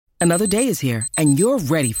Another day is here, and you're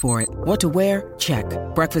ready for it. What to wear? Check.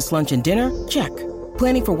 Breakfast, lunch, and dinner? Check.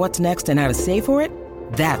 Planning for what's next and how to save for it?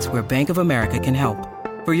 That's where Bank of America can help.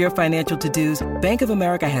 For your financial to-dos, Bank of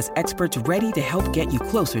America has experts ready to help get you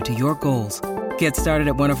closer to your goals. Get started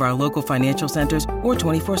at one of our local financial centers or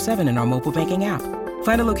 24/7 in our mobile banking app.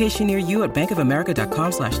 Find a location near you at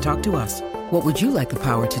bankofamerica.com/talktous. What would you like the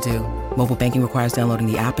power to do? Mobile banking requires downloading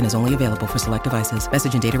the app and is only available for select devices.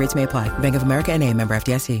 Message and data rates may apply. Bank of America N.A., member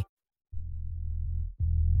FDIC.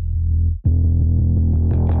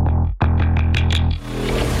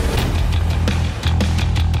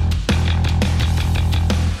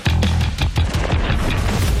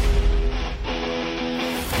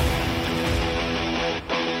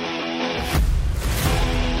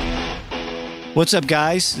 What's up,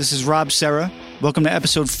 guys? This is Rob Serra. Welcome to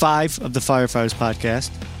episode 5 of the Firefighters podcast.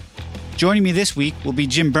 Joining me this week will be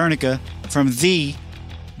Jim Burneka from the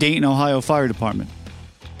Dayton, Ohio Fire Department.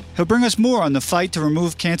 He'll bring us more on the fight to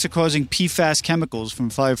remove cancer-causing PFAS chemicals from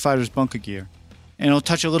firefighters' bunker gear, and he'll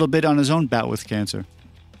touch a little bit on his own bout with cancer.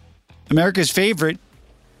 America's favorite,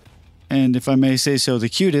 and if I may say so, the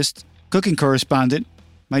cutest, cooking correspondent,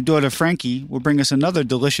 my daughter Frankie, will bring us another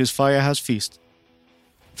delicious firehouse feast.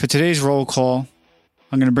 For today's roll call,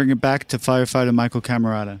 I'm going to bring it back to firefighter Michael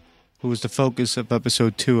Camerata, who was the focus of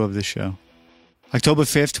episode 2 of the show. October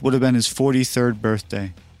 5th would have been his 43rd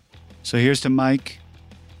birthday. So here's to Mike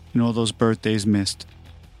and all those birthdays missed.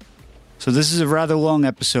 So this is a rather long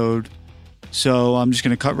episode, so I'm just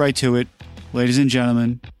going to cut right to it. Ladies and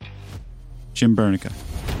gentlemen, Jim Burneka.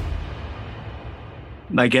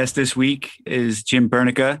 My guest this week is Jim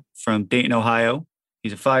Burneka from Dayton, Ohio.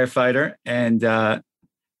 He's a firefighter, and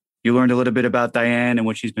you learned a little bit about Diane and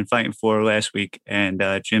what she's been fighting for last week. And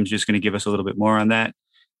Jim's just going to give us a little bit more on that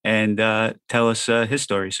and tell us his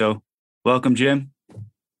story. So welcome, Jim.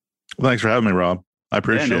 Well, thanks for having me, Rob. I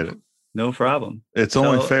appreciate it. No problem. It's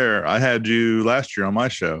only fair. I had you last year on my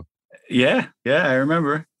show. Yeah, I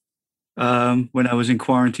remember. When I was in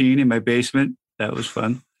quarantine in my basement. That was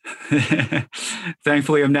fun.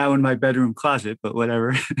 Thankfully, I'm now in my bedroom closet, but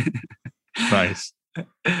whatever. Nice.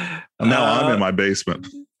 Now I'm in my basement.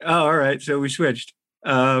 Oh, all right. So we switched.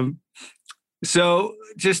 So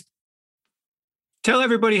just tell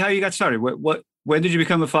everybody how you got started. When did you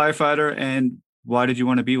become a firefighter, and why did you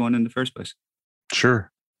want to be one in the first place?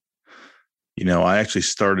 Sure. I actually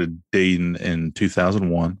started Dayton in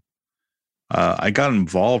 2001. I got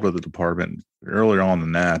involved with the department earlier on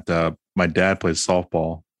than that. My dad played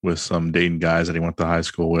softball with some Dayton guys that he went to high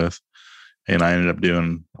school with. And I ended up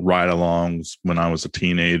doing ride-alongs when I was a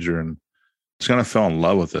teenager and just kind of fell in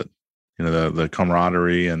love with it. The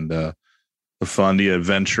camaraderie and the fun, the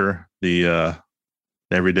adventure, the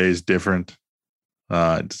every day is different.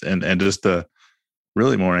 And just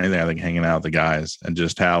really more than anything, I think hanging out with the guys and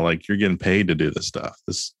just how you're getting paid to do this stuff.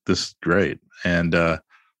 This is great. And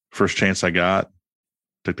first chance I got,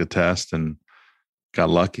 took the test and got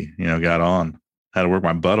lucky, got on. Had to work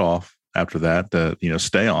my butt off after that to,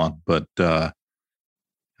 stay on. But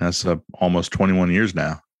that's almost 21 years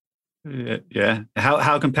now. Yeah.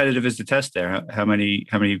 How competitive is the test there? How many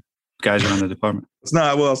guys are on the department? It's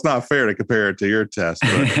not fair to compare it to your test.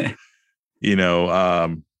 But,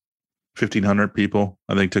 1,500 people,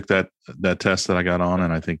 I think, took that test that I got on.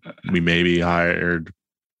 And I think we maybe hired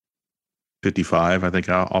 55, I think,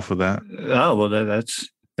 off of that. Oh, well, that's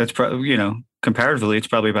probably, comparatively, it's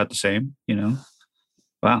probably about the same,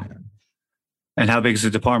 Wow. Yeah. And how big is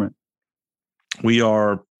the department? We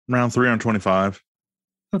are around 325.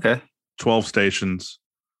 Okay. 12 stations,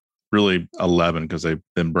 really 11 because they've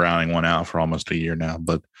been browning one out for almost a year now.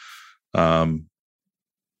 But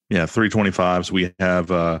 325s. We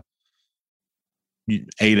have 8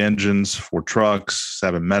 engines, 4 trucks,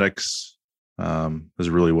 7 medics.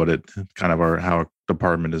 Is really what it kind of how our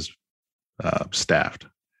department is staffed.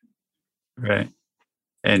 Right.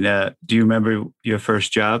 And do you remember your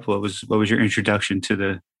first job? What was your introduction to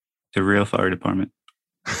the real fire department?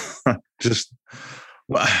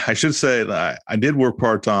 I should say that I did work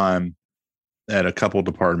part-time at a couple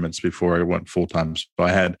departments before I went full-time. So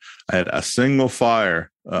I had a single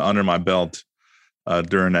fire under my belt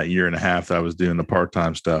during that year and a half that I was doing the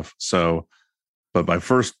part-time stuff. So I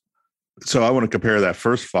want to compare that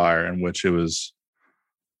first fire in which it was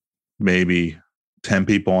maybe 10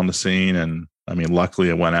 people on the scene. And I mean, luckily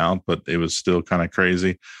it went out, but it was still kind of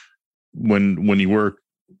crazy when you work,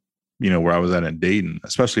 where I was at in Dayton,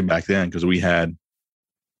 especially back then, because we had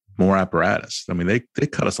more apparatus. I mean, they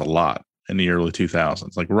cut us a lot in the early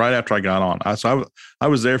 2000s, like right after I got on. I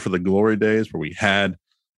was there for the glory days where we had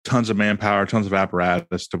tons of manpower, tons of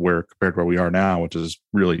apparatus compared to where we are now, which is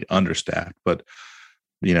really understaffed. But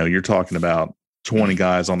you're talking about 20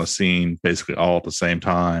 guys on the scene, basically all at the same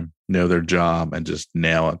time, know their job and just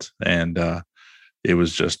nail it. And it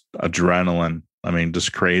was just adrenaline. I mean,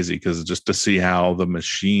 just crazy, because just to see how the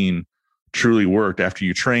machine truly worked after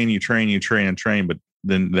you train, but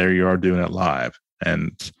then there you are doing it live.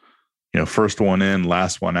 And, first one in,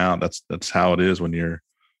 last one out. That's how it is when you're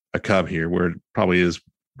a Cub here, where it probably is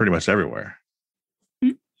pretty much everywhere.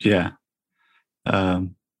 Yeah.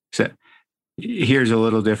 So here's a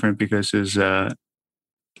little different, because there's a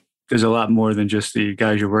lot more than just the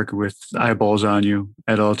guys you're working with, eyeballs on you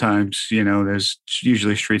at all times. There's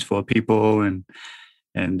usually streets full of people, and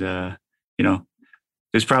there's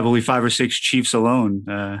probably 5 or 6 chiefs alone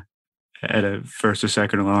at a first or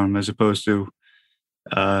second alarm, as opposed to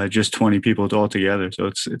just 20 people altogether. So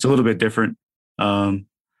it's a little bit different.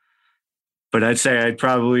 But I'd say I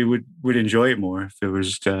probably would enjoy it more if it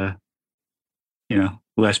was,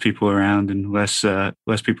 less people around and less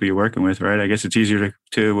people you're working with, right? I guess it's easier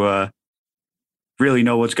to really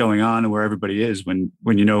know what's going on and where everybody is when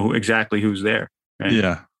you know exactly who's there, right?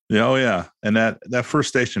 Yeah. Oh yeah. And that first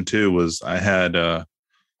station too was, I had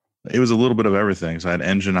it was a little bit of everything. So I had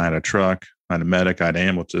engine, I had a truck, I had a medic, I had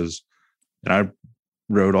ambulances, and I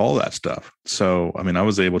rode all that stuff. So I mean, I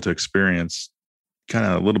was able to experience kind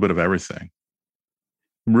of a little bit of everything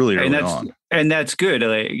really early on. And that's good.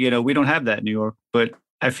 We don't have that in New York, but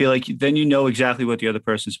I feel like then exactly what the other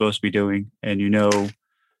person's supposed to be doing, and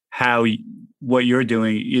how what you're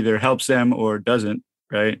doing either helps them or doesn't,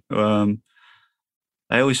 right? I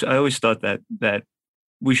always thought that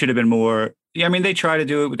we should have been more. Yeah, I mean, they try to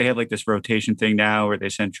do it, but they have like this rotation thing now where they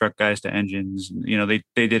send truck guys to engines. And,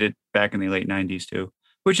 they did it back in the late 90s too,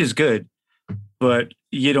 which is good. But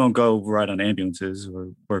you don't go ride on ambulances or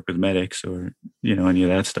work with medics or, any of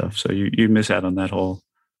that stuff. So you miss out on that whole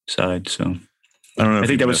side. So I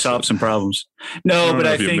think that would solve some problems. No, but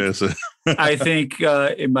I think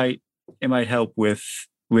it might help with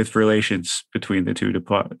relations between the two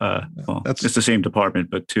it's the same department,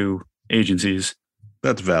 but two agencies.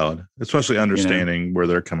 That's valid, especially understanding where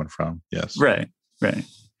they're coming from. Yes. Right.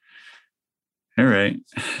 All right.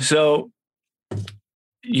 So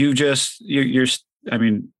you're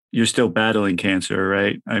still battling cancer,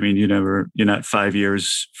 right? I mean, you're not 5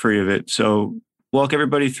 years free of it. So walk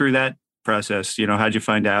everybody through that process. How'd you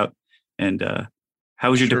find out, and how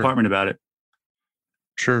was your department about it?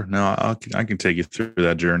 Sure. No, I can take you through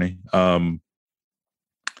that journey. It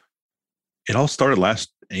all started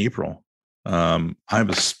last April. I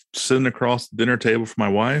was sitting across the dinner table from my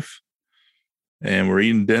wife, and we're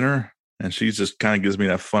eating dinner, and she just kind of gives me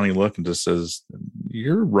that funny look and just says,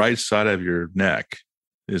 "Your right side of your neck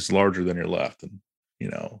is larger than your left." And,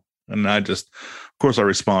 and I just, of course I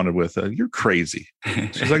responded with, "You're crazy."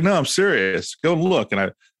 She's like, "No, I'm serious. Go and look."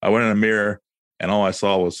 And I went in a mirror, and all I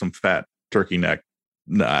saw was some fat turkey neck.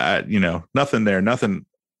 Nothing there, nothing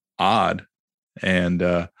odd.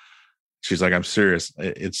 And she's like, "I'm serious.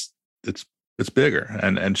 It's bigger."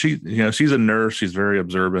 And she, she's a nurse. She's very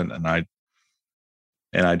observant.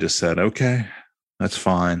 And I just said, "Okay, that's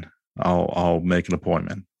fine. I'll make an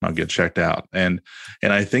appointment. I'll get checked out." And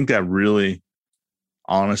I think that really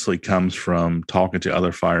honestly comes from talking to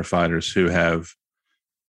other firefighters who have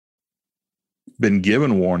been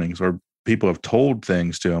given warnings, or people have told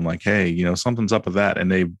things to them like, "Hey, something's up with that."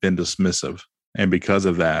 And they've been dismissive. And because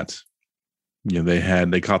of that,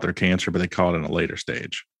 they caught their cancer, but they caught it in a later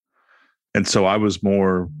stage. And so I was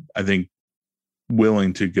more, I think,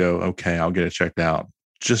 willing to go, "Okay, I'll get it checked out,"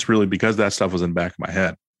 just really because that stuff was in the back of my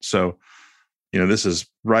head. So, this is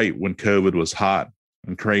right when COVID was hot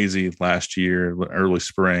and crazy last year, early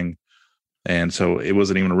spring. And so it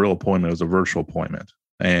wasn't even a real appointment. It was a virtual appointment.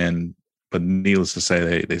 But needless to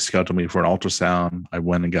say, they scheduled me for an ultrasound. I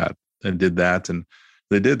went and did that. And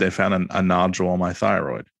they found a nodule on my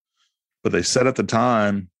thyroid. But they said at the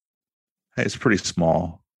time, "Hey, it's pretty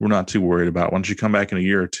small. We're not too worried about it. Why don't you come back in a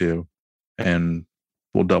year or two and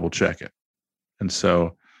we'll double check it." And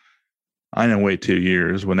so I didn't wait 2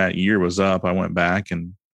 years. When that year was up, I went back,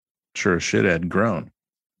 and sure as shit, it had grown.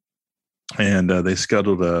 And they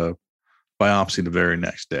scheduled a biopsy the very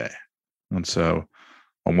next day. And so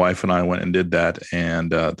my wife and I went and did that.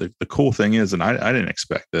 And the cool thing is, and I didn't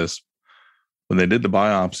expect this, when they did the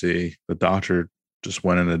biopsy, the doctor just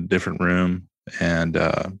went in a different room and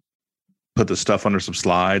put the stuff under some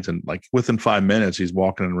slides. And like within 5 minutes, he's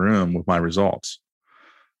walking in the room with my results,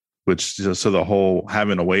 which so the whole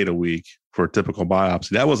having to wait a week for a typical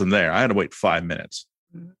biopsy, that wasn't there. I had to wait 5 minutes.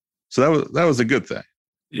 So that was a good thing.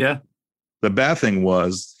 Yeah. The bad thing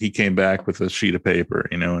was he came back with a sheet of paper,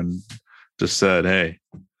 and just said, "Hey,"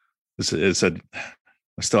 it said,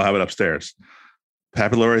 "I still have it upstairs.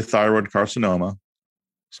 papillary thyroid carcinoma,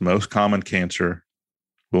 it's the most common cancer,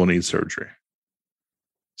 will need surgery.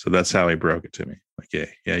 So that's how he broke it to me. Like,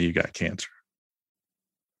 yeah, you got cancer.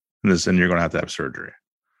 And you're going to have surgery.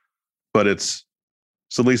 But it's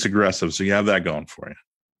the least aggressive. So you have that going for you.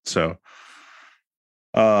 So,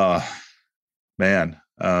 man.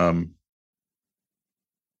 And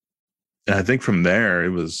I think from there, it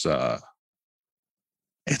was,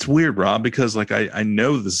 it's weird, Rob, because like I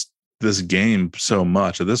know this game so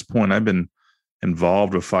much. At this point, I've been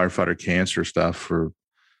involved with firefighter cancer stuff for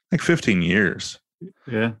like 15 years.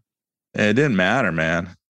 Yeah. And it didn't matter,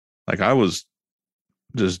 man. Like I was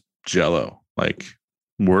just jello, like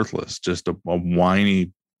worthless, just a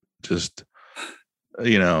whiny, just,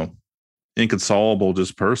 inconsolable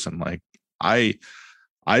just person. Like I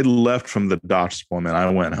left from the doctor's appointment. I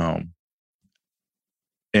went home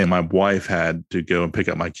and my wife had to go and pick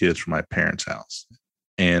up my kids from my parents' house.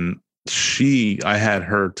 And I had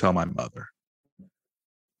her tell my mother,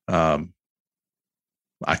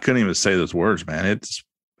 I couldn't even say those words, man. It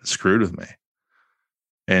screwed with me.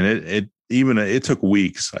 And it took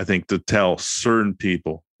weeks, I think, to tell certain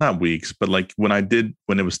people, not weeks, but like when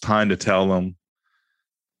it was time to tell them,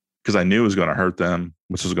 because I knew it was going to hurt them,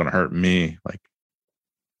 which was going to hurt me. Like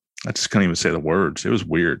I just couldn't even say the words. It was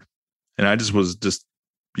weird. And I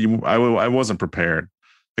I wasn't prepared.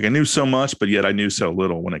 Like I knew so much, but yet I knew so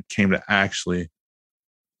little when it came to actually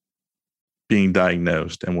being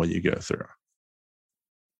diagnosed and what you go through.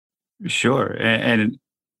 Sure. And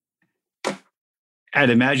I'd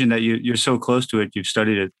imagine that you're so close to it, you've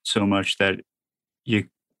studied it so much that you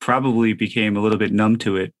probably became a little bit numb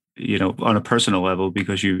to it, on a personal level,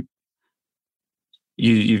 because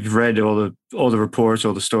you've read all the reports,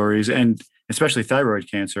 all the stories, and especially thyroid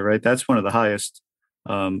cancer, right? That's one of the highest,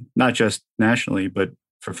 not just nationally, but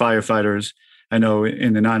for firefighters. I know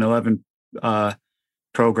in the 9/11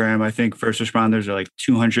 program, I think first responders are like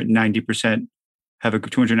 290%, have a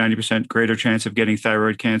 290% greater chance of getting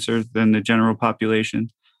thyroid cancer than the general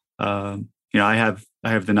population. I have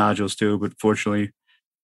the nodules too, but fortunately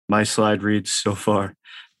my slide reads so far.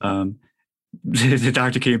 The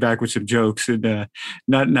doctor came back with some jokes and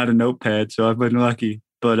not a notepad, so I've been lucky.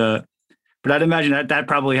 But I'd imagine that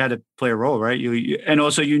probably had to play a role, right? And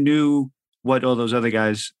also you knew what all those other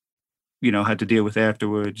guys, had to deal with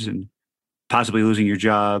afterwards, and possibly losing your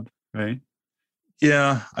job, right?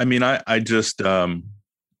 Yeah, I mean, I just, when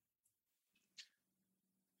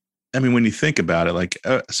you think about it, like,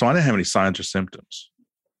 so I didn't have any signs or symptoms.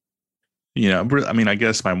 I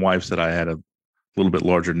guess my wife said I had a little bit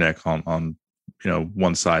larger neck on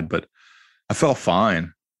one side, but I felt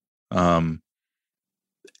fine. And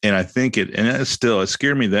I think it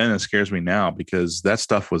scared me then. It scares me now because that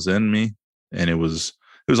stuff was in me and it was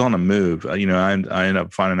on the move. I ended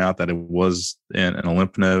up finding out that it was in a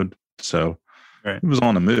lymph node. So right. It was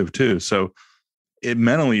on the move too. So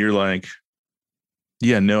mentally you're like,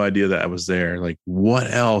 you had no idea that I was there. Like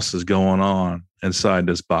what else is going on inside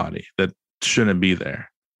this body that shouldn't be there?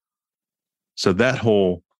 So that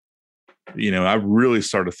whole, I really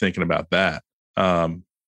started thinking about that.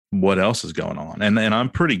 What else is going on? And I'm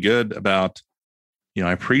pretty good about,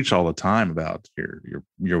 I preach all the time about your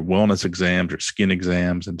wellness exams, your skin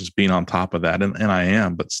exams, and just being on top of that. And I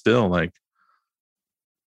am, but still, like,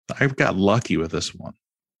 I've got lucky with this one,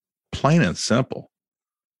 plain and simple.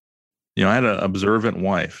 I had an observant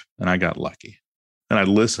wife and I got lucky and I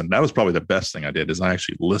listened. That was probably the best thing I did is I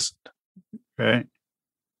actually listened. Right.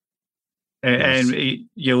 And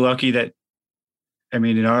you're lucky that,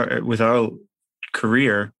 with our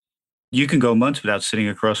career, you can go months without sitting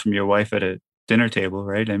across from your wife at a dinner table,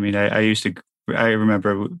 right? I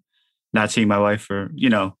remember not seeing my wife for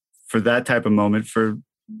that type of moment for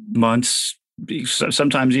months.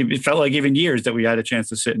 Sometimes it felt like even years that we had a chance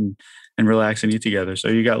to sit and relax and eat together. So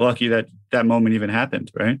you got lucky that moment even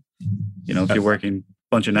happened, right? If you're working a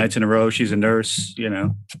bunch of nights in a row, she's a nurse,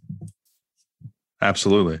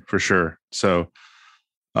 Absolutely, for sure. So,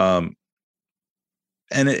 and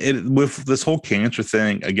it with this whole cancer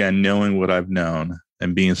thing, again, knowing what I've known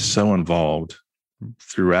and being so involved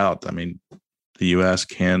throughout, the US,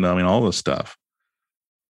 Canada, all this stuff,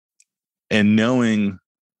 and knowing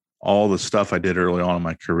all the stuff I did early on in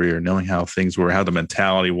my career, knowing how things were, how the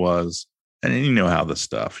mentality was, and how this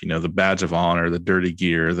stuff, the badge of honor, the dirty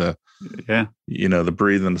gear, the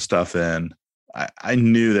breathing the stuff in. I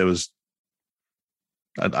knew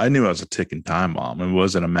I knew I was a ticking time bomb. It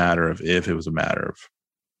wasn't a matter of if, it was a matter of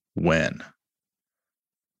when.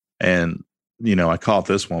 And, I caught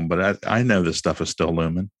this one, but I know this stuff is still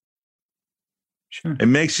looming. Sure. It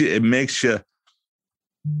makes you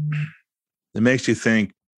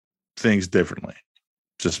think things differently.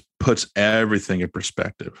 just puts everything in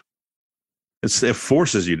perspective. It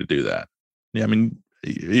forces you to do that. Yeah, I mean,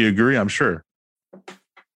 you agree, I'm sure.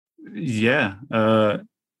 Yeah. I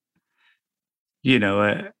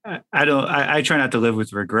try not to live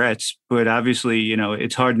with regrets, but obviously,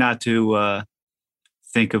 it's hard not to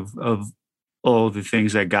think of all the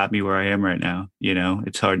things that got me where I am right now.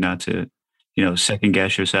 It's hard not to, second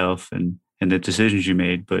guess yourself and the decisions you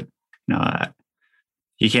made. But,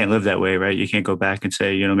 you can't live that way, right? You can't go back and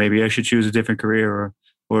say, maybe I should choose a different career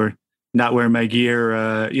or not wear my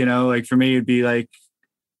gear. Like for me, it'd be like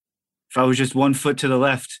if I was just 1 foot to the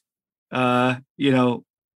left, I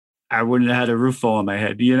wouldn't have had a roof fall on my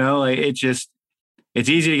head. Like it's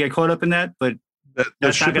easy to get caught up in that, but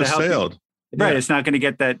that ship has sailed. Right. Yeah. It's not going to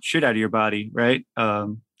get that shit out of your body. Right.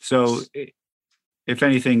 If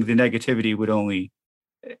anything, the negativity would only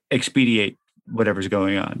expedite whatever's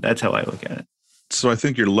going on. That's how I look at it. So I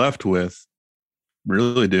think you're left with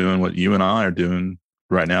really doing what you and I are doing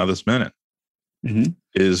right now, this minute,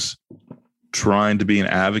 is trying to be an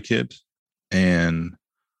advocate and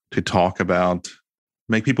to talk about,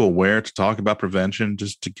 make people aware, to talk about prevention,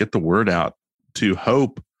 just to get the word out, to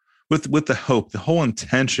hope with the hope, the whole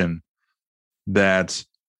intention that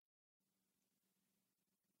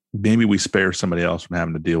maybe we spare somebody else from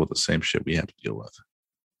having to deal with the same shit we have to deal with.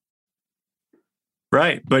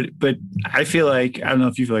 Right. But I feel like, I don't know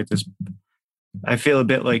if you feel like this, I feel a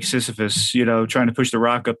bit like Sisyphus, trying to push the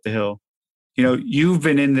rock up the hill. You've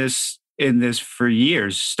been in this for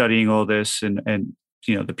years, studying all this and the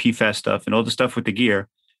PFAS stuff and all the stuff with the gear.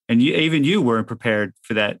 And even you weren't prepared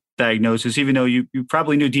for that diagnosis, even though you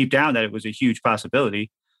probably knew deep down that it was a huge possibility.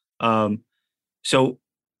 So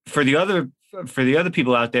for the other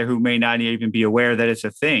people out there who may not even be aware that it's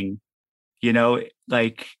a thing,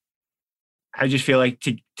 like I just feel like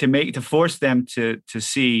to force them to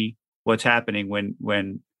see what's happening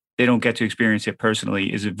when they don't get to experience it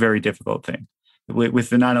personally is a very difficult thing. With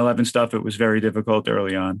the 9/11 stuff, it was very difficult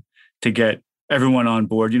early on to get everyone on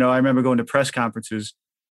board. I remember going to press conferences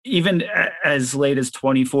even as late as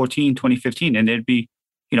 2014, 2015, and it'd be,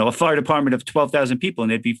 a fire department of 12,000 people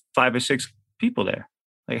and there'd be 5 or 6 people there.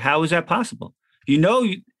 Like, how is that possible?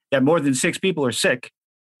 That more than 6 people are sick.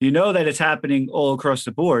 That it's happening all across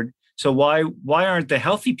the board. So why aren't the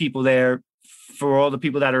healthy people there for all the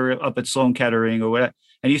people that are up at Sloan Kettering or whatever?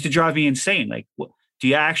 And it used to drive me insane. Like, do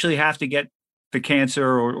you actually have to get the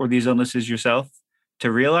cancer or these illnesses yourself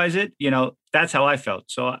to realize it? That's how I felt.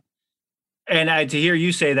 So, and to hear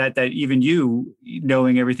you say that even you,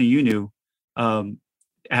 knowing everything you knew,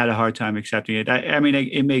 had a hard time accepting it. I mean,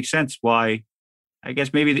 it makes sense why. I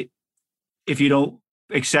guess maybe if you don't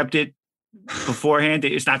accept it beforehand,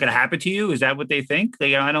 it's not going to happen to you. Is that what they think?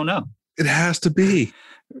 I don't know. It has to be.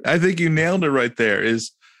 I think you nailed it right there.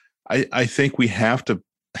 I think we have to.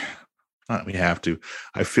 Not we have to.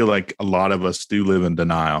 I feel like a lot of us do live in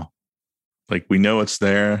denial. Like we know it's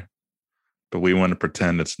there, but we want to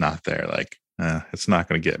pretend it's not there. Like it's not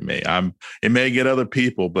going to get me. It may get other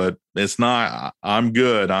people, but it's not. I'm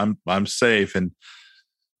good. I'm safe. And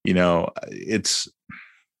you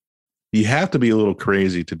have to be a little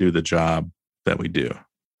crazy to do the job that we do.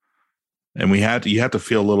 And you have to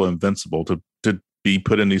feel a little invincible to be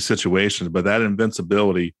put in these situations, but that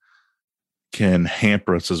invincibility can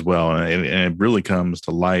hamper us as well. And it really comes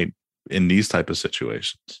to light in these type of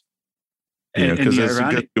situations, because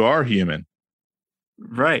you are human.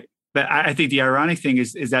 Right. But I think the ironic thing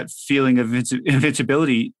is that feeling of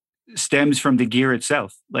invincibility stems from the gear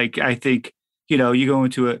itself. Like, I think, you go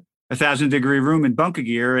into a 1,000-degree room in bunker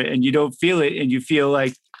gear and you don't feel it, and you feel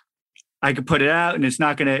like I could put it out and it's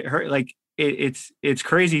not going to hurt. Like it's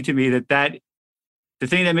crazy to me that the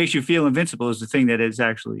thing that makes you feel invincible is the thing that is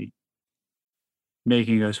actually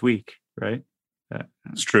making us weak. Right.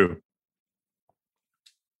 It's true.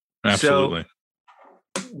 Absolutely.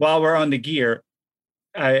 So, while we're on the gear,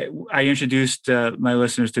 I introduced my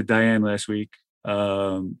listeners to Diane last week.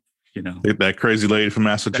 That crazy lady from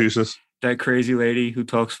Massachusetts. That crazy lady who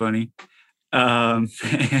talks funny. Sorry,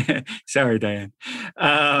 Diane.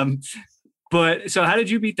 But so how did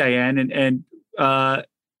you meet Diane? And I'm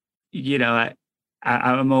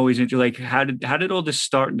always into, like, how did all this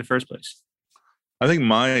start in the first place? I think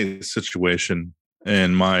my situation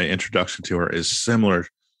and my introduction to her is similar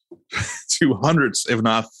to hundreds, if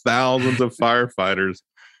not thousands, of firefighters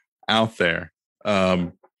out there.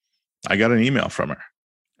 I got an email from her.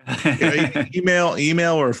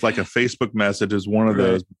 Email or if like a Facebook message is one of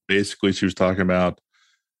those. Basically, she was talking about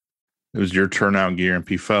it was your turnout gear and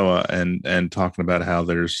PFOA and talking about how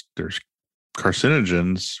there's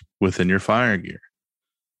carcinogens within your fire gear.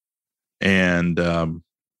 And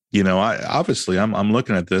I'm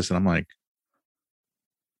looking at this and I'm like,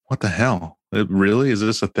 what the hell? It really, is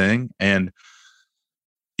this a thing? And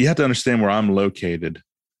you have to understand where I'm located.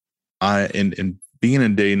 In being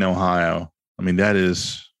in Dayton, Ohio, I mean, that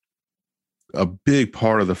is a big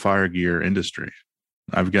part of the fire gear industry.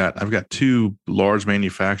 I've got two large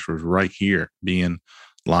manufacturers right here, being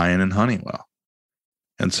Lion and Honeywell.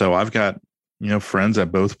 And so I've got, friends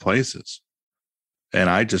at both places. And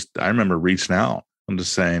I remember reaching out. I'm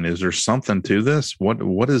just saying, is there something to this?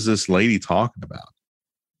 What is this lady talking about?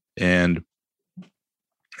 And,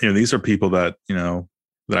 these are people that,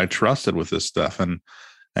 that I trusted with this stuff.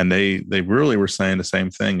 And they really were saying the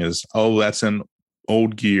same thing as, oh, that's an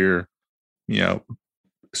old gear, 20,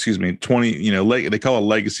 they call it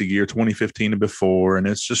legacy gear, 2015 and before. And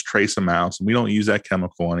it's just trace amounts. And we don't use that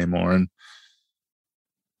chemical anymore. And,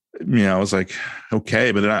 I was like,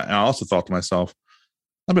 okay. But then I also thought to myself,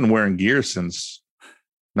 I've been wearing gear since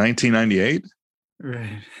 1998.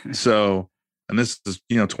 Right. So, and this is,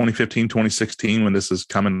 2015, 2016, when this is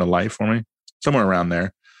coming to life for me, somewhere around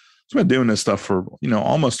there. So I've been doing this stuff for,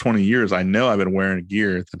 almost 20 years. I know I've been wearing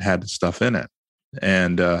gear that had this stuff in it.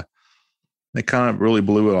 And they kind of really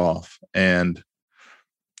blew it off. And,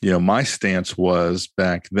 my stance was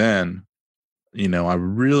back then,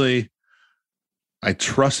 I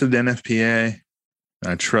trusted NFPA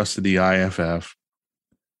and I trusted the IFF.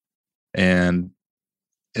 And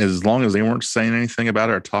as long as they weren't saying anything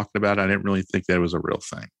about it or talking about it, I didn't really think that was a real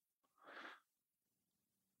thing.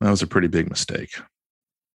 That was a pretty big mistake.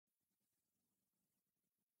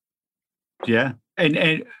 Yeah.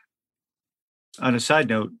 And on a side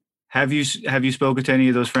note, have you spoken to any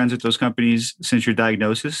of those friends at those companies since your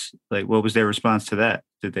diagnosis? Like, what was their response to that?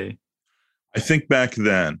 Did they? I think back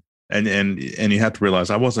then, and you have to realize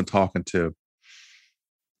I wasn't talking to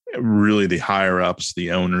really the higher ups,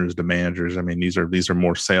 the owners, the managers. I mean, these are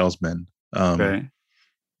more salesmen. Right.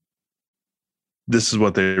 This is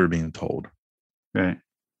what they were being told. Right.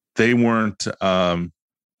 They weren't, I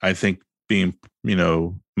think, being,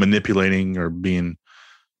 manipulating or being,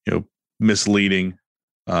 misleading.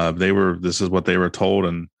 This is what they were told,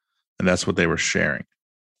 and that's what they were sharing.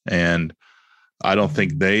 And I don't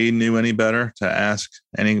think they knew any better to ask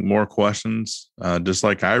any more questions, just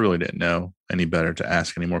like I really didn't know any better to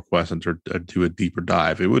ask any more questions or do a deeper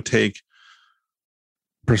dive. It would take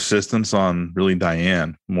persistence on really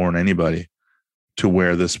Diane more than anybody to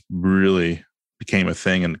where this really became a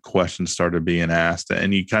thing and questions started being asked.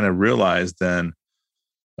 And you kind of realize then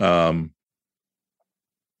how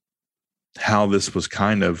this was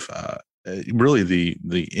kind of really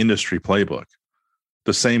the industry playbook.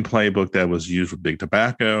 The same playbook that was used with big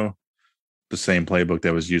tobacco, the same playbook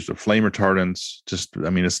that was used with flame retardants. It's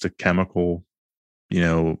the chemical,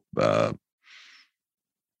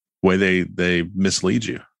 way they mislead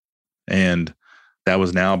you. And that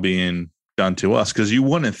was now being done to us, because you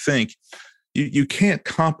wouldn't think, you can't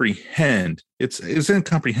comprehend. It's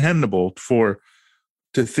incomprehensible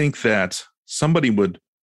to think that somebody would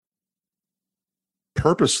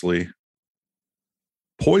purposely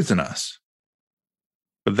poison us.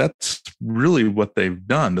 But that's really what they've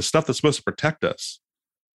done. The stuff that's supposed to protect us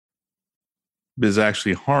is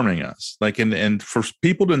actually harming us. Like, and for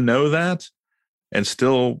people to know that and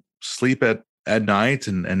still sleep at night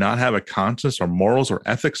and not have a conscience or morals or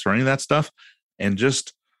ethics or any of that stuff, and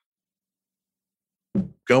just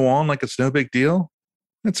go on like it's no big deal,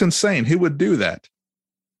 that's insane. Who would do that?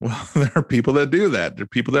 Well, there are people that do that. There are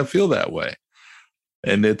people that feel that way.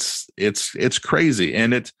 And it's crazy.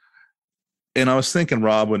 And I was thinking,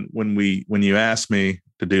 Rob, when you asked me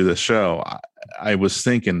to do this show, I was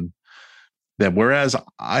thinking that whereas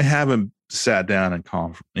I haven't sat down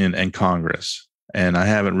in Congress and I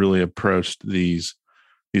haven't really approached these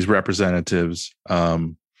representatives,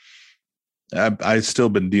 I've still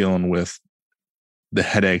been dealing with the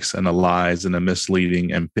headaches and the lies and the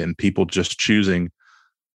misleading and people just choosing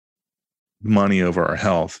money over our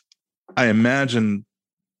health. I imagine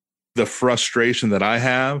the frustration that I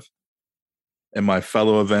have and my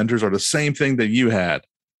fellow Avengers are the same thing that you had.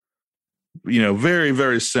 Very,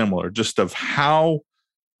 very similar, just of how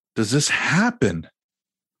does this happen?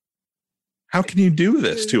 How can you do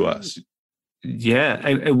this to us? Yeah.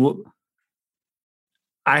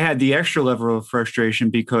 I had the extra level of frustration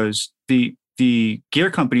because the gear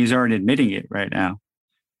companies aren't admitting it right now.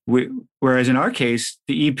 Whereas in our case,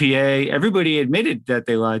 the EPA, everybody admitted that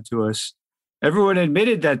they lied to us. Everyone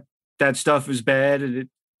admitted that stuff is bad and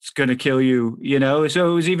it's going to kill you,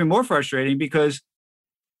 So it was even more frustrating because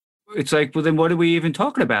it's like, well, then what are we even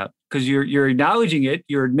talking about? Because you're acknowledging it.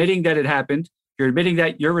 You're admitting that it happened. You're admitting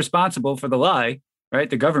that you're responsible for the lie, right?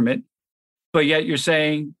 The government. But yet you're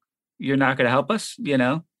saying, you're not going to help us, you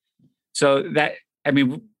know? So that, I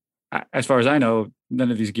mean, as far as I know,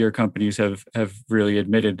 none of these gear companies have really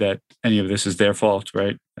admitted that any of this is their fault,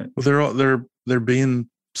 right? Well, they're being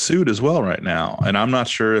sued as well right now, and I'm not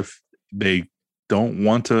sure if they don't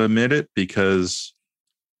want to admit it because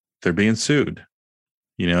they're being sued.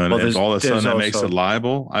 You know, and, and all of a sudden that makes it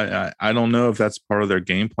liable. I don't know if that's part of their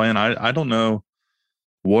game plan. I don't know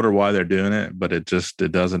what or why they're doing it, but it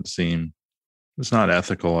doesn't seem, it's not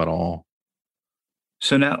ethical at all.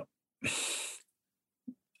 So now,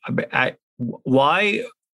 why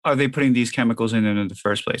are they putting these chemicals in the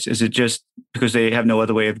first place? Is it just because they have no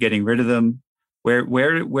other way of getting rid of them? Where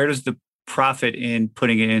does the profit in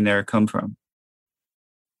putting it in there come from?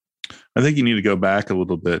 I think you need to go back a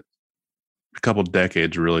little bit, a couple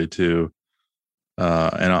decades really too.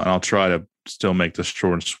 And I'll try to still make this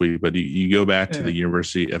short and sweet, but you go back to the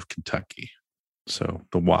University of Kentucky. So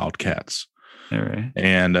the Wildcats. All right.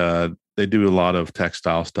 And they do a lot of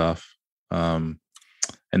textile stuff. And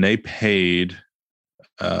they paid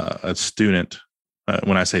a student,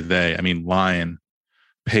 when I say they, I mean Lion,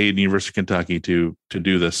 paid the University of Kentucky to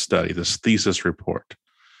do this study, this thesis report.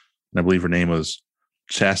 And I believe her name was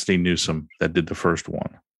Chastity Newsom that did the first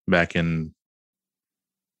one back in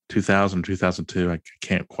 2000, 2002. I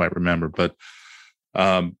can't quite remember, but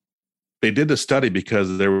they did the study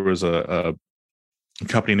because there was a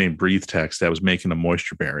company named BreatheTex that was making the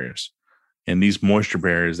moisture barriers. And these moisture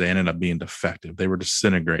barriers, they ended up being defective. They were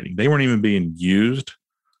disintegrating. They weren't even being used.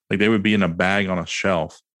 Like they would be in a bag on a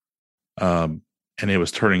shelf. And it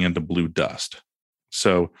was turning into blue dust.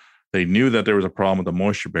 So they knew that there was a problem with the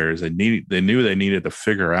moisture barriers. They knew they needed to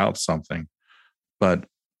figure out something, but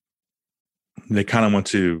they kind of went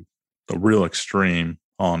to a real extreme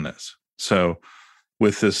on this. So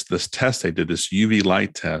with this test they did, this UV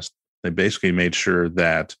light test, they basically made sure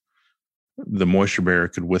that the moisture barrier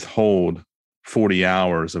could withhold 40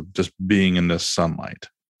 hours of just being in the sunlight.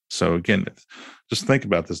 So again, just think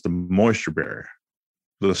about this, the moisture barrier,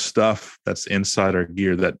 the stuff that's inside our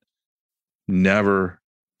gear that never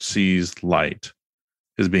sees light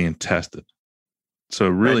is being tested. So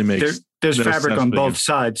it really makes there's fabric on both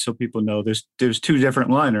sides, so people know there's two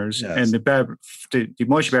different liners, yes, and the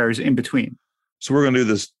moisture barrier is in between. So we're going to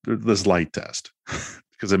do this light test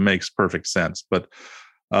because it makes perfect sense. But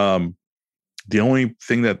the only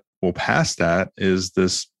thing that will pass that is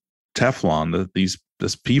this Teflon,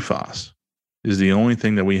 this PFAS is the only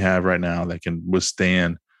thing that we have right now that can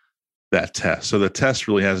withstand that test. So the test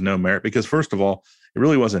really has no merit because, first of all, it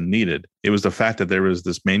really wasn't needed. It was the fact that there was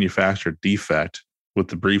this manufacturer defect with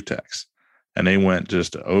the BreatheTex, and they went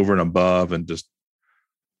just over and above and just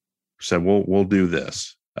said, we'll do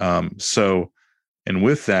this. And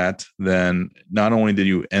with that, then not only did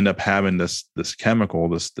you end up having this chemical,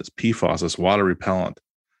 this PFAS, this water repellent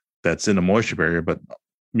that's in the moisture barrier, but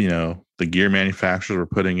you know, the gear manufacturers were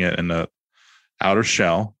putting it in the outer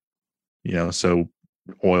shell, you know, so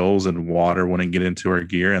oils and water wouldn't get into our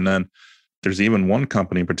gear. And then there's even one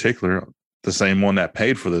company in particular, the same one that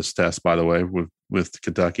paid for this test, by the way, with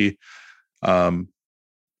Kentucky.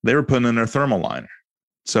 They were putting in their thermal liner.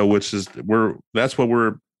 So that's what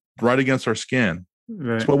we're right against our skin.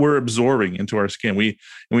 Right. That's what we're absorbing into our skin. We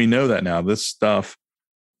know that now. This stuff,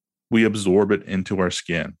 we absorb it into our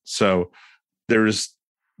skin. So there's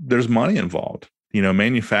money involved. You know,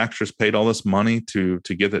 manufacturers paid all this money to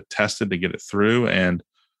get it tested, to get it through, and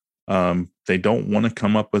they don't want to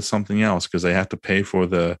come up with something else because they have to pay for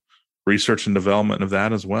the research and development of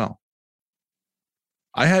that as well.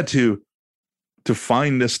 I had to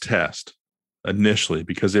find this test initially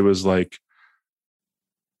because it was like,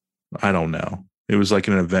 I don't know. It was like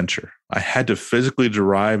an adventure. I had to physically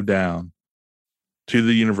drive down to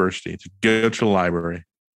the university, to go to the library,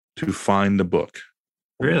 to find the book.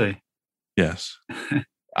 Really? Yes.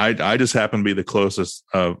 I just happened to be the closest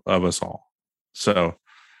of us all. So,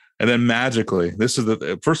 and then magically,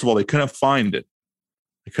 first of all, they couldn't find it.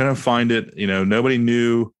 They couldn't find it. You know, nobody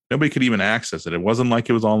knew, nobody could even access it. It wasn't like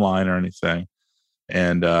it was online or anything.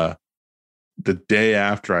 And the day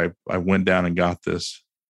after I went down and got this,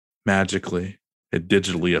 magically, it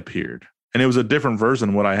digitally appeared. And it was a different version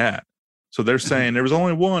of what I had. So they're saying there was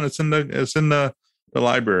only one. It's in the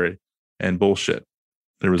library, and bullshit.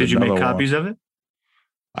 There was. Did you make copies of it?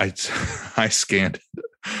 I scanned it.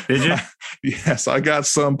 Did you? Yes, I got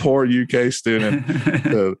some poor UK student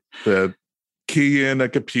the key in a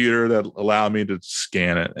computer that allowed me to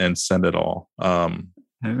scan it and send it all.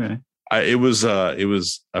 Okay. It was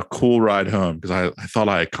a cool ride home because I thought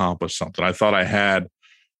I accomplished something. I thought I had,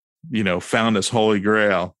 you know, found this holy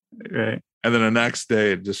grail. Right. And then the next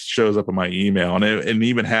day it just shows up in my email, and it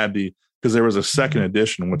even had the because there was a second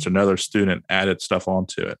edition, which another student added stuff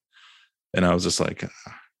onto it. And I was just like,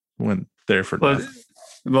 went there for nothing.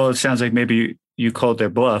 Well, it sounds like maybe you called their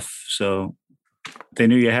bluff, so they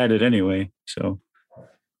knew you had it anyway. So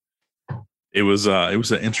it was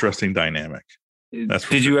an interesting dynamic.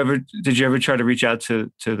 Did you ever try to reach out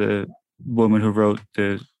to the woman who wrote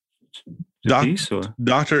the piece? Or?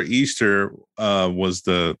 Dr. Easter was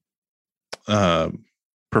the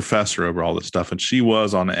professor over all this stuff, and she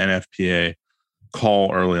was on the NFPA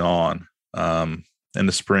call early on in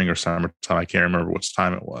the spring or summertime. I can't remember which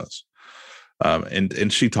time it was.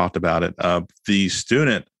 And she talked about it. The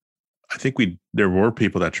student, I think there were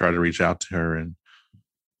people that tried to reach out to her, and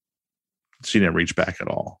she didn't reach back at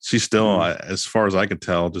all. She's still, as far as I could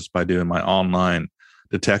tell, just by doing my online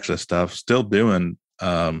detection stuff, still doing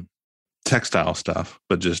textile stuff,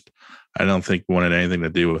 but just I don't think wanted anything to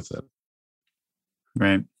do with it.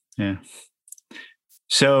 Right. Yeah.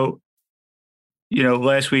 So,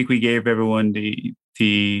 last week we gave everyone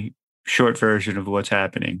the short version of what's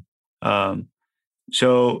happening. But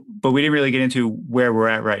we didn't really get into where we're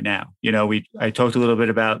at right now. I talked a little bit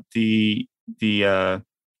about the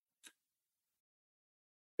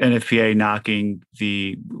NFPA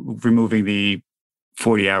removing the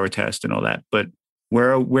 40-hour test and all that. But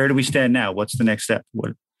where do we stand now? What's the next step?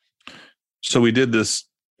 So we did this,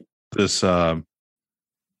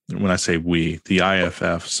 when I say we, the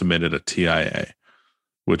IFF submitted a TIA,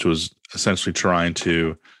 which was essentially trying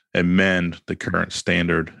to amend the current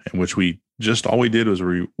standard, in which all we did was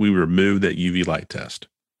we removed that UV light test.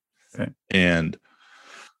 Okay. And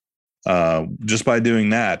just by doing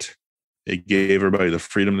that, it gave everybody the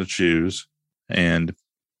freedom to choose, and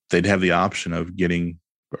they'd have the option of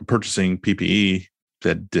purchasing PPE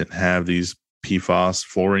that didn't have these PFAS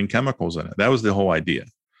fluorine chemicals in it. That was the whole idea.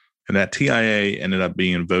 And that TIA ended up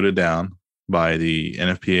being voted down by the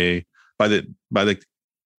NFPA, by the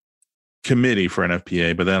committee for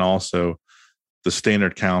NFPA, but then also the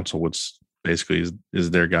Standard Council, which basically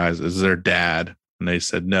is their dad, and they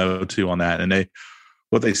said no to on that. And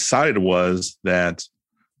what they cited was that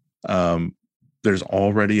there's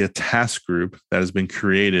already a task group that has been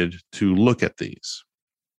created to look at these,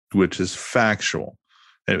 which is factual.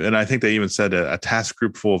 And I think they even said a task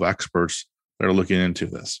group full of experts that are looking into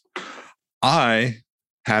this. I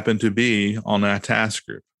happen to be on that task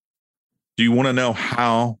group. Do you want to know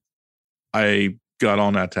how I got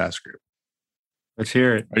on that task group? Let's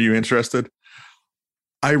hear it. Are you interested?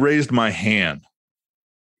 I raised my hand,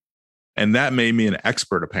 and that made me an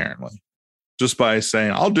expert, apparently, just by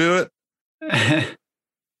saying, I'll do it.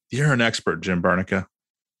 You're an expert, Jim Burneka.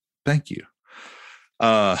 Thank you.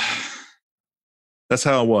 That's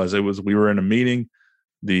how it was. We were in a meeting.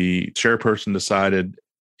 The chairperson decided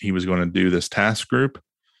he was going to do this task group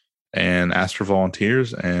and asked for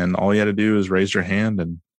volunteers, and all you had to do is raise your hand,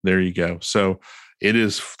 and there you go. So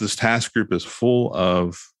this task group is full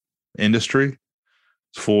of industry,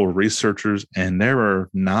 it's full of researchers, and there are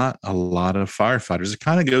not a lot of firefighters. It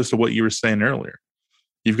kind of goes to what you were saying earlier.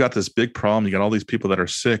 You've got this big problem. You got all these people that are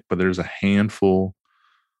sick, but there's a handful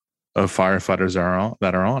of firefighters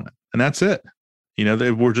that are on it, and that's it.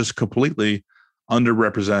 They were just completely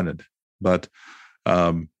underrepresented. But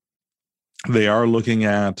they are looking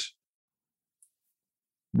at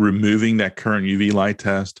removing that current UV light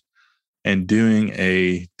test and doing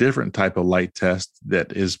a different type of light test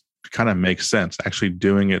that is kind of makes sense. Actually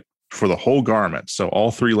doing it for the whole garment, so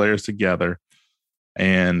all 3 layers together,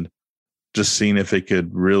 and just seeing if it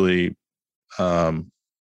could really kind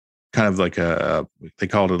of like they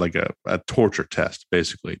called it like a torture test,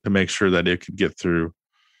 basically, to make sure that it could get through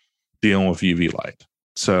dealing with UV light.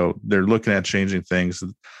 So they're looking at changing things.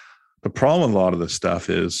 The problem with a lot of this stuff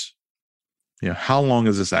is, how long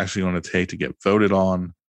is this actually going to take to get voted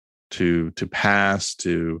on, to pass,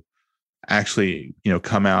 to actually,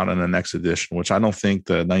 come out in the next edition, which I don't think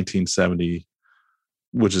the 1970,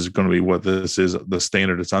 which is going to be what this is, the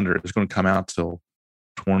standard it's under, is going to come out till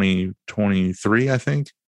 2023, I think.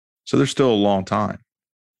 So there's still a long time.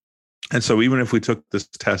 And so even if we took this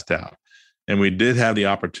test out and we did have the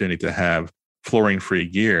opportunity to have fluorine-free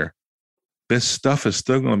gear, this stuff is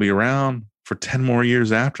still going to be around for 10 more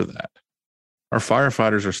years after that. Our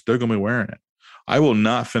firefighters are still going to be wearing it. I will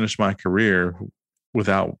not finish my career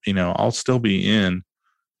without, I'll still be in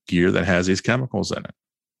gear that has these chemicals in it.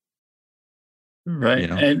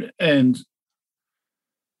 Right. And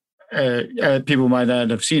people might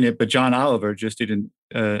not have seen it, but John Oliver just did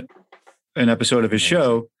an episode of his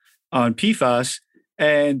show on PFAS.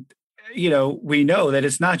 And, we know that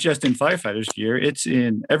it's not just in firefighters gear, it's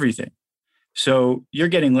in everything. So you're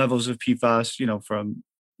getting levels of PFAS, from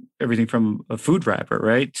everything from a food wrapper,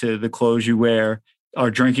 right, to the clothes you wear,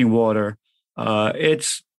 or drinking water.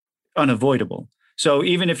 It's unavoidable. So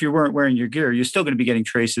even if you weren't wearing your gear, you're still going to be getting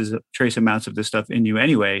trace amounts of this stuff in you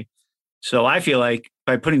anyway. So I feel like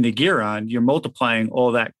by putting the gear on, you're multiplying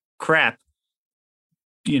all that crap,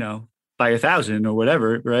 by 1,000 or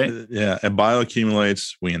whatever, right? Yeah, it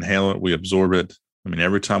bioaccumulates. We inhale it, we absorb it. I mean,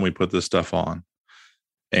 every time we put this stuff on,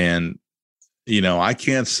 and I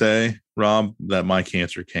can't say, Rob, that my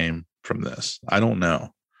cancer came from this. I don't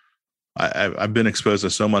know. I've been exposed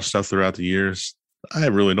to so much stuff throughout the years. I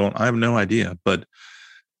really don't. I have no idea. But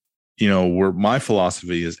where my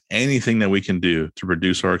philosophy is, anything that we can do to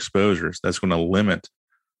reduce our exposures, that's going to limit,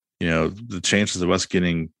 the chances of us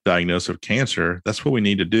getting diagnosed with cancer. That's what we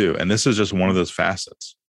need to do. And this is just one of those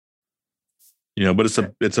facets.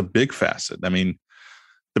 But it's a big facet. I mean,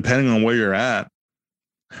 depending on where you're at,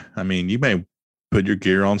 I mean, you may put your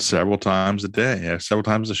gear on several times a day, several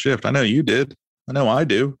times a shift. I know you did. I know I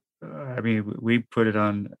do. I mean, we put it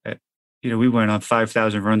on we went on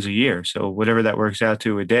 5,000 runs a year. So whatever that works out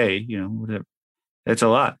to a day, whatever, that's a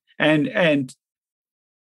lot. And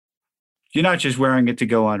you're not just wearing it to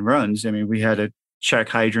go on runs. I mean, we had to check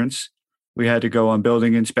hydrants. We had to go on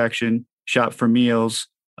building inspection, shop for meals,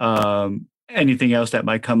 anything else that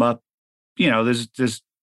might come up. There's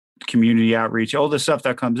community outreach, all the stuff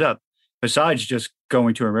that comes up besides just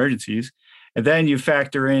going to emergencies. And then you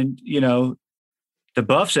factor in, the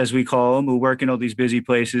buffs, as we call them, who work in all these busy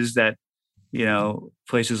places that,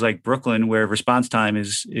 places like Brooklyn, where response time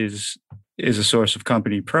is a source of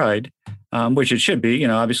company pride, which it should be.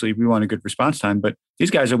 Obviously we want a good response time, but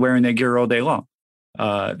these guys are wearing their gear all day long.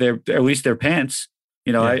 They're at least their pants.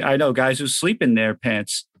 Yeah. I know guys who sleep in their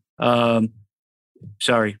pants. Wait.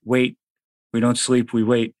 We don't sleep, we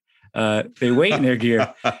wait. They wait in their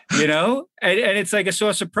gear, and it's like a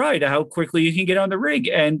source of pride how quickly you can get on the rig.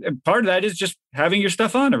 And part of that is just having your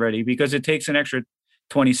stuff on already, because it takes an extra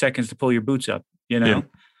 20 seconds to pull your boots up, Yeah.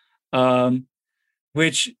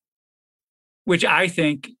 Which I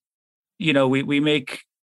think, we make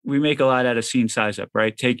a lot out of scene size up,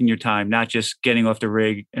 right? Taking your time, not just getting off the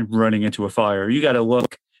rig and running into a fire. You got to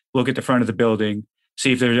look at the front of the building,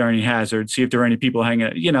 see if there's any hazards, see if there are any people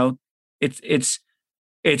hanging out.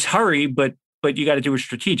 It's hurry, but you got to do it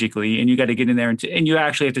strategically, and you got to get in there and you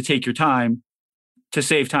actually have to take your time to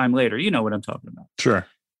save time later. You know what I'm talking about. Sure.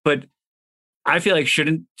 But I feel like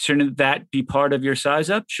shouldn't that be part of your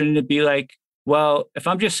size up? Shouldn't it be like, well, if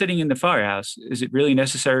I'm just sitting in the firehouse, is it really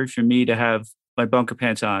necessary for me to have my bunker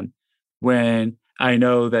pants on when I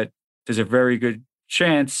know that there's a very good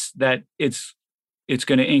chance that it's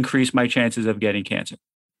going to increase my chances of getting cancer?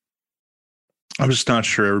 I'm just not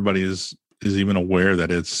sure everybody is even aware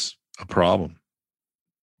that it's a problem.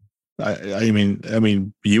 I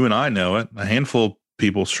mean, you and I know it. A handful of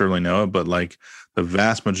people surely know it, but like the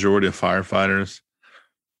vast majority of firefighters,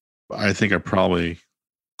 I think, are probably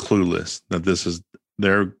clueless that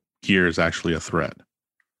their gear is actually a threat.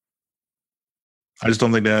 I just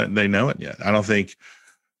don't think that they know it yet. I don't think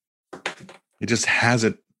it just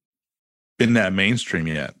hasn't been that mainstream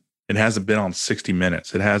yet. It hasn't been on 60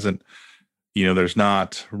 Minutes. It hasn't. There's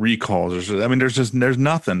not recalls. There's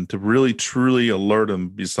nothing to really truly alert them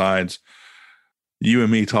besides you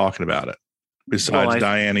and me talking about it. Besides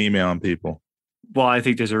Diane emailing people. Well, I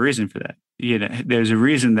think there's a reason for that. There's a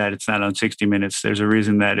reason that it's not on 60 Minutes. There's a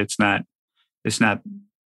reason that it's not. It's on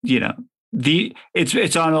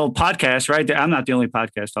all podcasts, right? I'm not the only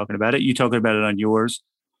podcast talking about it. You talking about it on yours.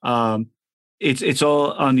 It's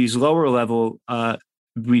all on these lower level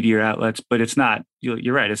media outlets, but it's not.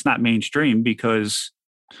 You're right. It's not mainstream because.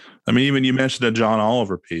 Even you mentioned the John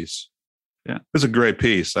Oliver piece. Yeah, it's a great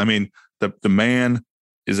piece. The man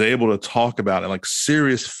is able to talk about it like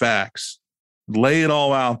serious facts, lay it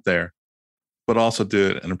all out there, but also do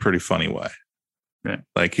it in a pretty funny way. Right.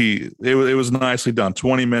 Like it was nicely done.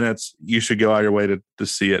 20 minutes. You should go out your way to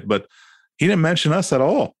see it, but he didn't mention us at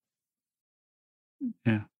all.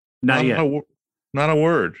 Yeah, not yet. Not a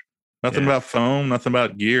word. Nothing about foam, nothing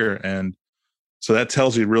about gear. And so that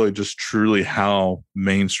tells you really just truly how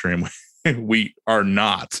mainstream we are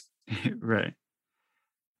not. Right.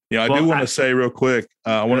 I do want to say real quick,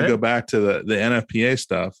 I want to go back to the NFPA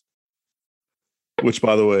stuff, which,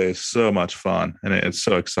 by the way, is so much fun and it's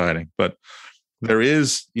so exciting. But there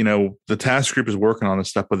is, the task group is working on this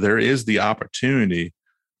stuff, but there is the opportunity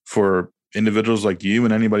for individuals like you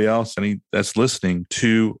and anybody else that's listening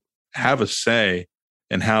to have a say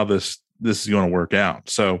in how this is going to work out.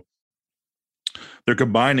 So they're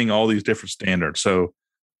combining all these different standards. So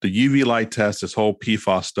the UV light test, this whole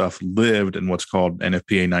PFAS stuff lived in what's called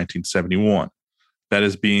NFPA 1971. That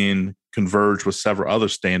is being converged with several other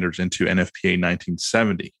standards into NFPA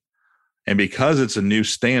 1970. And because it's a new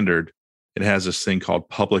standard, it has this thing called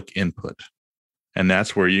public input. And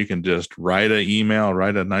that's where you can just write an email,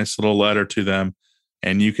 write a nice little letter to them,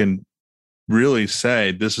 and you can really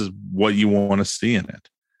say, this is what you want to see in it.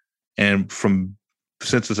 And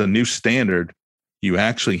since it's a new standard, you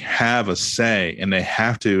actually have a say, and they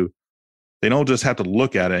don't just have to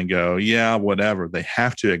look at it and go, yeah, whatever. They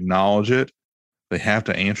have to acknowledge it. They have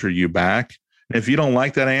to answer you back. And if you don't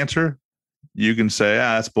like that answer, you can say,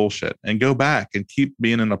 that's bullshit, and go back and keep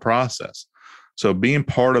being in the process. So being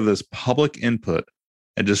part of this public input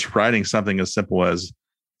and just writing something as simple as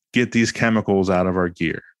get these chemicals out of our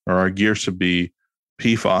gear, or our gear should be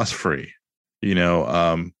PFAS free. You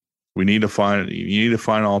need to find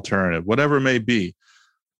an alternative, whatever it may be.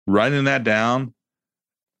 Writing that down,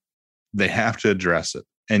 they have to address it,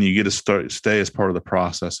 and you get to stay as part of the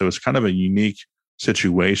process. So it's kind of a unique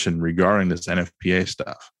situation regarding this NFPA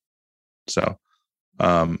stuff. So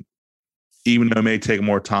even though it may take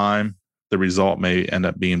more time, the result may end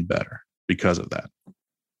up being better because of that.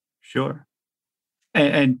 Sure.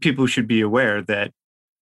 And people should be aware that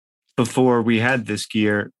before we had this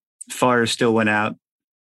gear, fires still went out,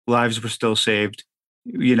 lives were still saved.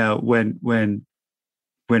 When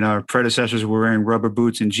our predecessors were wearing rubber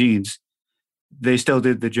boots and jeans, they still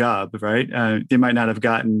did the job, right? They might not have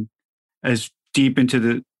gotten as deep into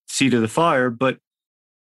the seat of the fire, but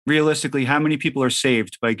realistically, how many people are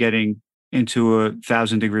saved by getting into a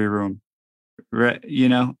 1,000-degree room? Right?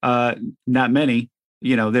 Not many.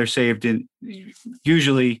 They're saved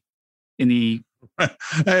usually in the.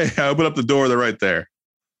 Hey, I open up the door. They're right there.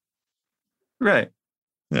 Right.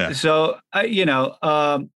 Yeah. So I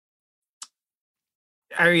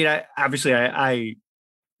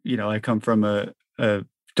come from a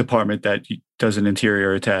department that does an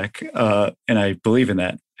interior attack, and I believe in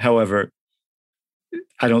that. However,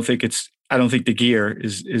 I don't think the gear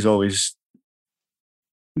is always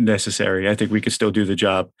necessary. I think we could still do the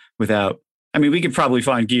job without. I mean, we could probably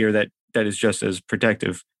find gear that is just as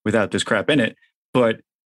protective without this crap in it, but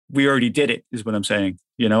we already did it, is what I'm saying.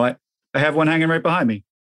 I have one hanging right behind me.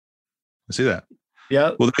 I see that.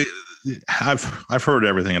 Yeah. Well, I've heard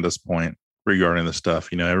everything at this point regarding this stuff.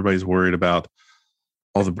 Everybody's worried about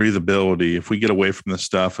all the breathability. If we get away from this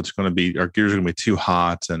stuff, our gears are going to be too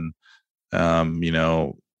hot. And,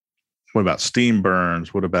 what about steam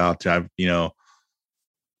burns? What about,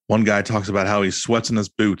 one guy talks about how he sweats in his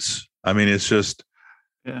boots. I mean, it's just,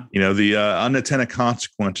 the unintended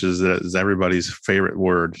consequences is everybody's favorite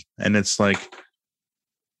word. And it's like,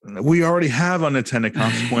 we already have unintended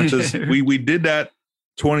consequences. we did that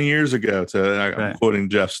 20 years ago. I'm quoting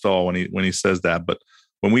Jeff Stahl when he says that. But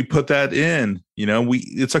when we put that in,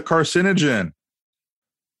 it's a carcinogen.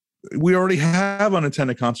 We already have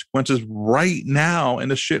unintended consequences right now in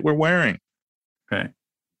the shit we're wearing. Okay.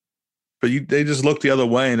 But they just look the other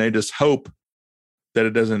way and they just hope that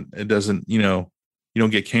it doesn't, you don't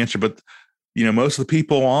get cancer. But, most of the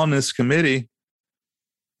people on this committee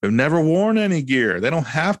have never worn any gear. They don't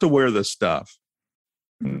have to wear this stuff.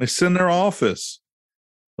 They sit in their office.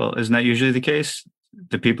 Well, isn't that usually the case?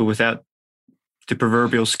 The people without the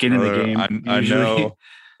proverbial skin in the game.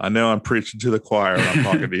 I know I'm preaching to the choir when I'm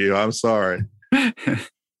talking to you. I'm sorry.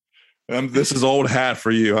 This is old hat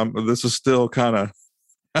for you. This is still kind of,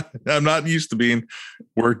 I'm not used to being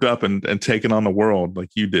worked up and taking on the world like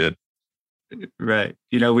you did. Right.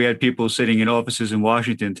 We had people sitting in offices in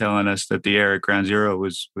Washington telling us that the air at Ground Zero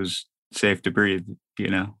was safe to breathe.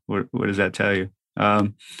 What does that tell you?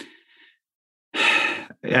 I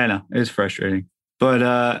know it's frustrating,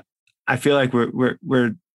 but I feel like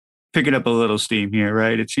we're picking up a little steam here,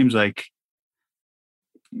 right? It seems like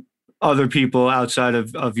other people outside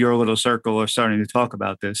of your little circle are starting to talk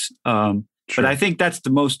about this. Sure. But I think that's the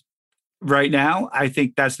most right now. I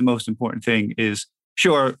think that's the most important thing is,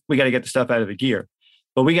 sure, we got to get the stuff out of the gear,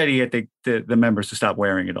 but we got to get the members to stop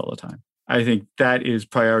wearing it all the time. I think that is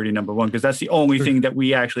priority number one, because that's the only thing that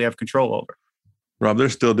we actually have control over. Rob, they're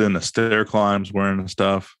still doing the stair climbs, wearing the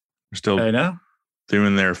stuff. They're still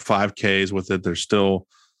doing their 5Ks with it. They're still,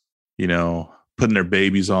 putting their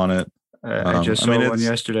babies on it. I just saw one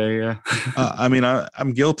yesterday. Yeah.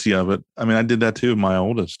 I'm guilty of it. I did that too with my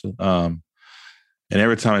oldest. And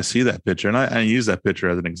every time I see that picture, and I use that picture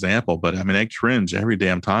as an example, but I cringe every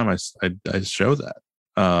damn time I show that.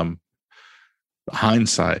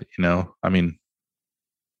 Hindsight,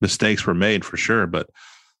 mistakes were made for sure, but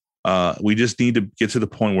we just need to get to the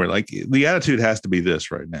point where the attitude has to be this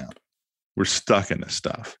right now. We're stuck in this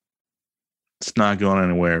stuff. It's not going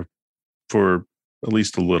anywhere for at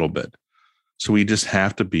least a little bit. So we just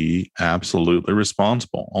have to be absolutely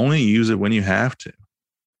responsible. Only use it when you have to.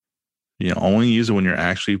 Only use it when you're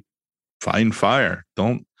actually fighting fire.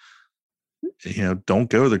 Don't go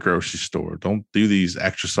to the grocery store. Don't do these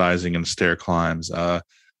exercising and stair climbs.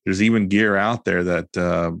 There's even gear out there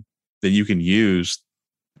that you can use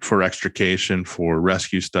for extrication, for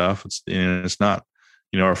rescue stuff. It's not,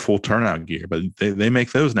 our full turnout gear, but they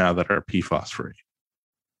make those now that are PFAS free.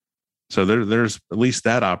 So there's at least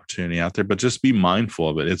that opportunity out there, but just be mindful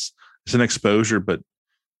of it. It's an exposure, but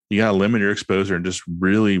you got to limit your exposure and just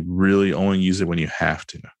really, really only use it when you have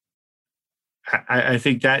to. I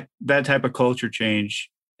think that type of culture change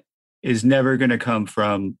is never going to come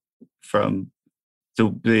from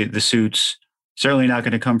the suits. Certainly not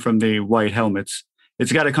going to come from the white helmets.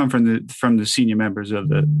 It's got to come from the senior members of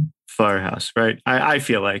the firehouse, right? I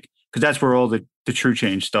feel like, because that's where all the true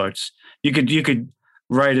change starts. You could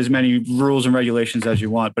write as many rules and regulations as you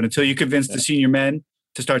want, but until you convince the senior men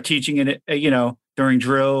to start teaching it, during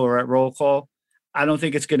drill or at roll call, I don't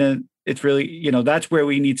think it's really, that's where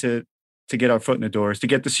we need to get our foot in the door, is to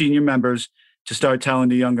get the senior members to start telling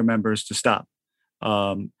the younger members to stop.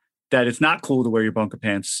 That it's not cool to wear your bunker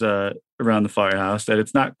pants around the firehouse, that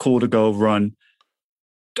it's not cool to go run.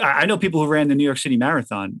 I know people who ran the New York City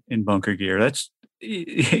Marathon in bunker gear. That's,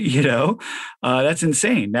 that's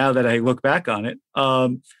insane now that I look back on it.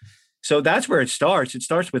 So that's where it starts. It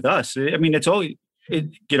starts with us. I mean, it's always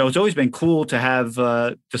been cool to have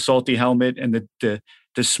the salty helmet and the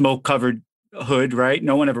smoke covered hood, right?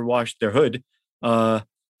 No one ever washed their hood.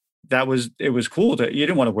 It was cool you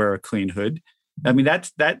didn't want to wear a clean hood. I mean,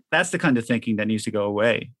 that's the kind of thinking that needs to go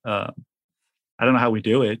away. I don't know how we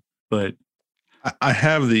do it, but I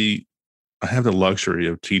have the luxury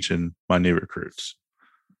of teaching my new recruits,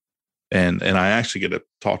 and I actually get to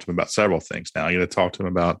talk to them about several things now. I get to talk to them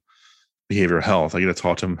about behavioral health. I get to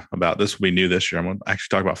talk to them about this. We knew this year. I'm going to actually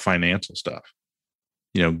talk about financial stuff.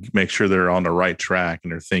 Make sure they're on the right track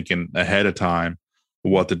and they're thinking ahead of time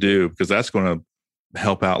what to do, because that's going to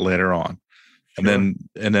help out later on. Sure. And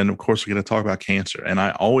then of course we're going to talk about cancer. And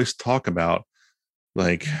I always talk about,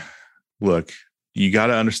 like, look, you got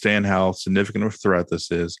to understand how significant of a threat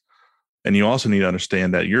this is. And you also need to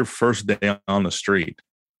understand that your first day on the street,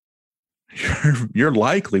 you're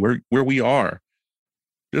likely where we are.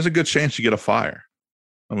 There's a good chance you get a fire.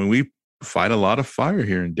 I mean, we fight a lot of fire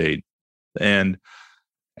here in Dayton. And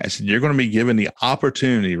I said, you're going to be given the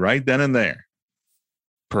opportunity right then and there,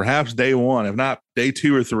 perhaps day one, if not day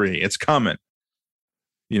 2 or 3, it's coming,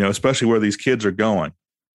 especially where these kids are going.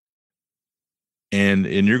 And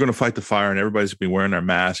you're going to fight the fire, and everybody's going to be wearing their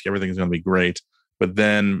mask. Everything's going to be great. But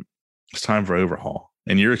then it's time for overhaul.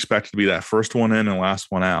 And you're expected to be that first one in and last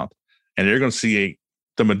one out. And you're going to see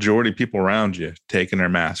the majority of people around you taking their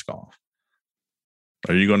mask off.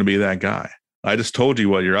 Are you going to be that guy? I just told you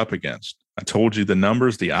what you're up against. I told you the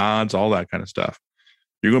numbers, the odds, all that kind of stuff.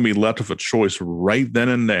 You're going to be left with a choice right then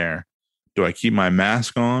and there. Do I keep my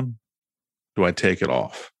mask on? Do I take it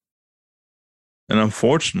off? And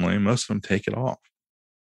unfortunately, most of them take it off.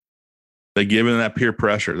 They give in that peer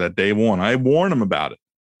pressure that day one. I warn them about it.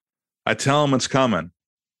 I tell them it's coming.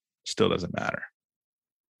 Still doesn't matter.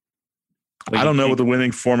 I don't know what the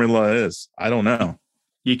winning formula is. I don't know.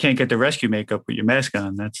 You can't get the rescue makeup with your mask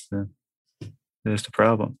on. That's the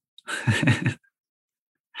problem.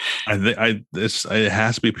 It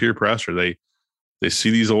has to be peer pressure. They see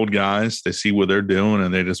these old guys, they see what they're doing,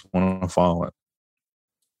 and they just want to follow it.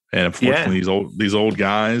 And unfortunately, these old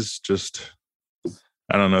guys just,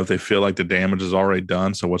 I don't know if they feel like the damage is already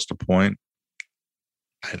done. So what's the point?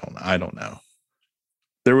 I don't know.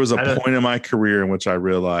 There was a point in my career in which I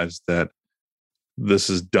realized that this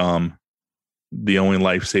is dumb. The only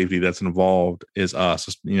life safety that's involved is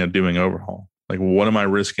us, doing overhaul. Like, what am I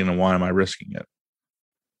risking and why am I risking it?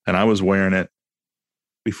 And I was wearing it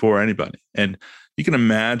before anybody. And you can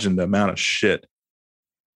imagine the amount of shit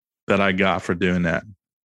that I got for doing that.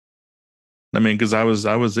 I mean, because I was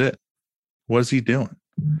it. What is he doing?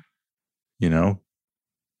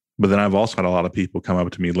 But then I've also had a lot of people come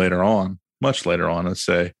up to me later on, much later on, and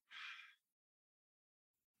say,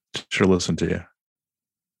 sure, listen to you.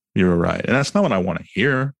 You were right. And that's not what I want to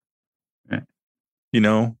hear. Right. I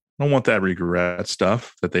don't want that regret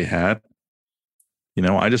stuff that they had.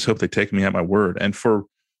 I just hope they take me at my word. And for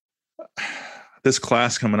this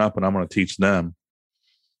class coming up, and I'm going to teach them,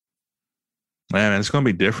 man, it's going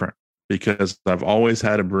to be different, because I've always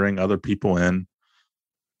had to bring other people in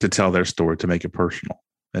to tell their story, to make it personal.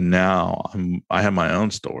 And now I have my own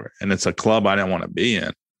story, and it's a club I didn't want to be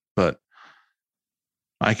in, but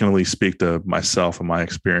I can at least speak to myself and my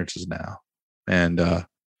experiences now, and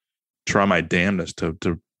try my damnedest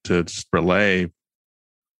to to just relay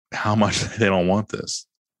how much they don't want this,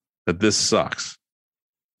 that this sucks.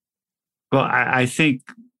 Well, I think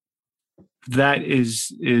that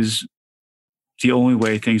is the only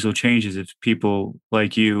way things will change is if people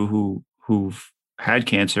like you who've had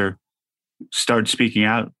cancer start speaking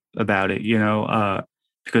out about it,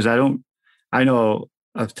 because I know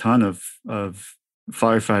a ton of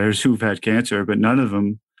firefighters who've had cancer, but none of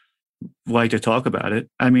them like to talk about it.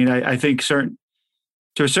 I mean, I think to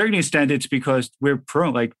a certain extent, it's because we're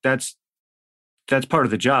prone, like that's part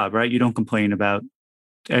of the job, right? You don't complain about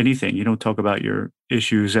anything. You don't talk about your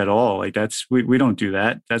issues at all. Like we don't do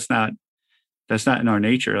that. That's not in our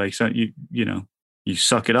nature. Like, so you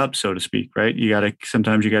suck it up, so to speak, right?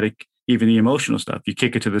 Sometimes you gotta, even the emotional stuff, you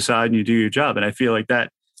kick it to the side and you do your job. And I feel like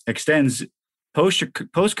that extends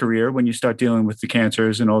post career when you start dealing with the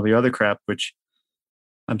cancers and all the other crap, which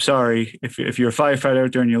I'm sorry, if you're a firefighter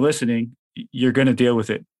out there and you're listening, you're going to deal with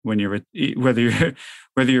it when whether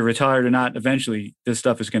you're retired or not. Eventually this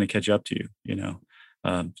stuff is going to catch up to you,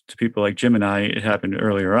 to people like Jim and I, it happened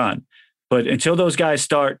earlier on, but until those guys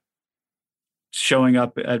start showing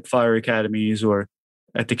up at fire academies or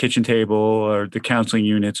at the kitchen table or the counseling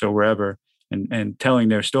units or wherever and telling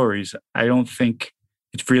their stories, I don't think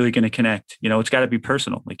it's really going to connect. It's got to be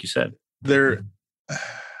personal, like you said.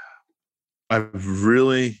 I've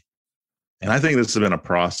really, and I think this has been a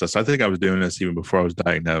process. I think I was doing this even before I was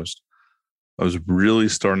diagnosed. I was really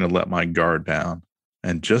starting to let my guard down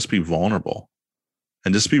and just be vulnerable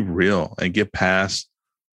and just be real and get past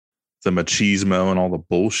the machismo and all the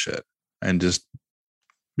bullshit and just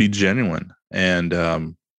be genuine. And,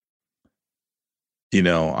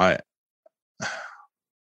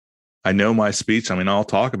 I know my speech. I mean, I'll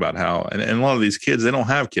talk about how, and a lot of these kids, they don't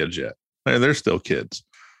have kids yet. They're still kids,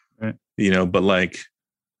 right? But like,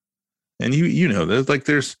 and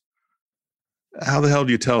there's how the hell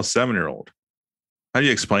do you tell a 7-year-old? How do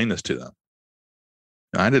you explain this to them?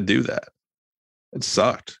 I had to do that. It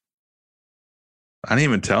sucked. I didn't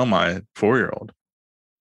even tell my 4-year-old.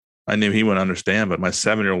 I knew he wouldn't understand, but my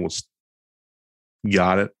 7-year-old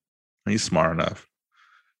got it. He's smart enough.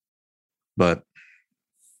 But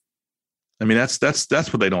I mean, that's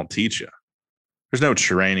what they don't teach you. There's no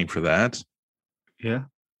training for that. Yeah.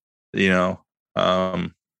 I know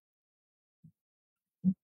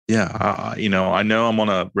I'm going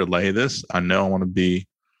to relay this. I know I want to be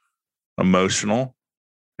emotional.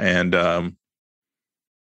 And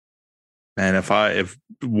if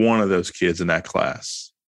one of those kids in that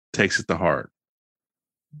class takes it to heart,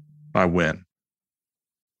 I win.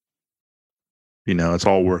 It's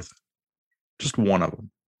all worth it. Just one of them.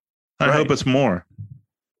 I hope it's more.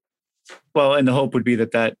 Well, and the hope would be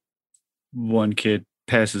that one kid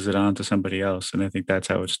passes it on to somebody else. And I think that's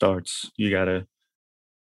how it starts. You gotta,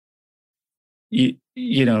 the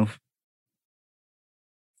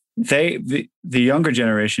younger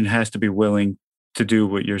generation has to be willing to do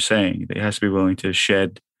what you're saying. They has to be willing to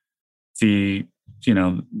shed the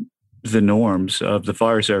norms of the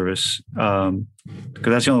fire service.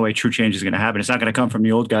 Because that's the only way true change is going to happen. It's not going to come from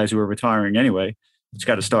the old guys who are retiring anyway. It's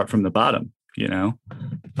got to start from the bottom,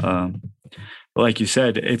 But like you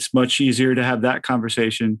said, it's much easier to have that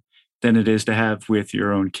conversation than it is to have with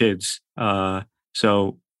your own kids. So,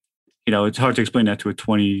 it's hard to explain that to a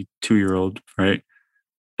 22-year-old, right?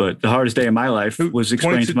 But the hardest day of my life was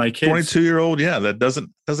explaining to my kids. 22-year-old, yeah, that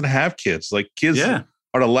doesn't have kids. Like kids are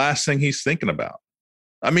the last thing he's thinking about.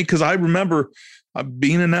 I mean, because I remember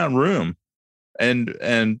being in that room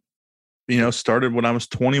and started when I was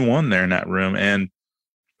 21 there in that room. And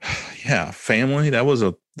yeah, family, that was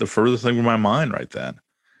the furthest thing from my mind right then.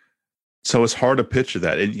 So it's hard to picture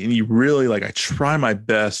that. And you really, I try my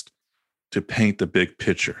best to paint the big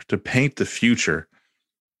picture, to paint the future.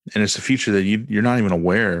 And it's a future that you're not even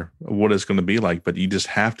aware of what it's going to be like, but you just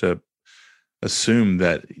have to assume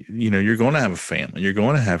that, you're going to have a family, you're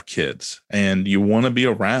going to have kids, and you want to be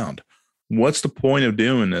around. What's the point of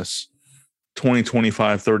doing this 20,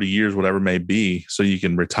 25, 30 years, whatever it may be, so you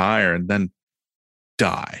can retire and then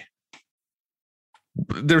die?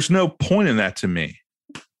 There's no point in that to me.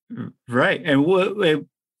 Right. And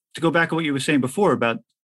to go back to what you were saying before about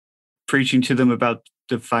preaching to them about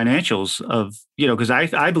the financials of, because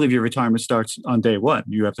I believe your retirement starts on day one.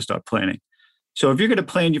 You have to start planning. So if you're going to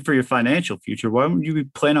plan for your financial future, why wouldn't you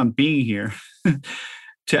plan on being here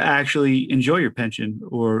to actually enjoy your pension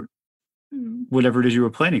or whatever it is you were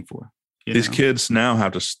planning for? These kids now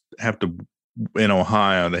have to in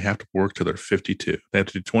Ohio, they have to work till they're 52. They have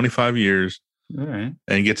to do 25 years and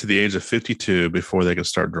get to the age of 52 before they can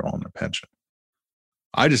start drawing their pension.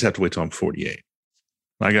 I just have to wait till I'm 48.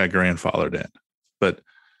 I got grandfathered in. But I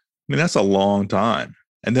mean, that's a long time.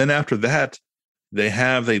 And then after that,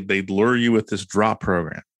 they lure you with this drop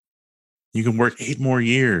program. You can work 8 more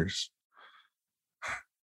years.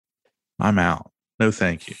 I'm out. No,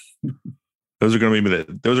 thank you. Those are going to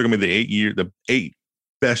be the 8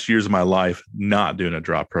 best years of my life not doing a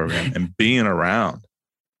drop program and being around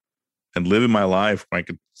and living my life where I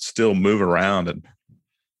could still move around and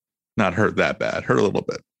not hurt that bad. Hurt a little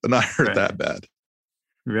bit, but not hurt that bad.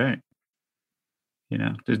 Right.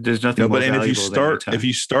 There's nothing. But and if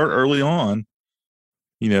you start early on,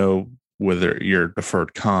 whether your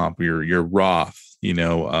deferred comp, your Roth,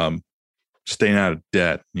 staying out of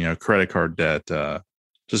debt, credit card debt,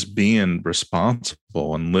 just being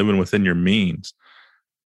responsible and living within your means,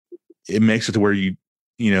 it makes it to where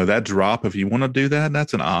that drop, if you want to do that,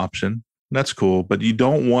 that's an option. That's cool. But you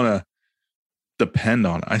don't want to depend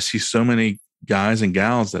on it. I see so many guys and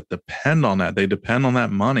gals that depend on that. They depend on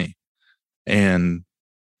that money. And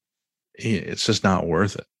it's just not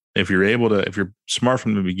worth it. If you're smart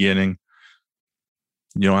from the beginning,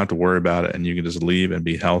 you don't have to worry about it, and you can just leave and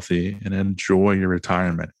be healthy and enjoy your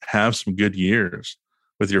retirement. Have some good years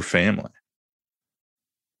with your family.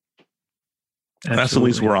 Absolutely. That's at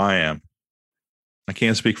least where I am. I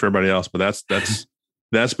can't speak for everybody else, but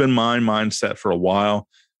that's been my mindset for a while.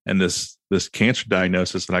 And this cancer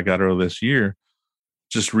diagnosis that I got earlier this year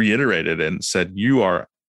just reiterated it and said, you are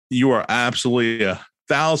absolutely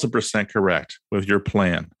 1,000% correct with your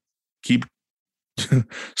plan.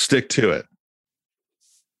 Stick to it.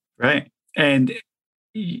 Right. And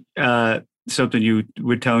something you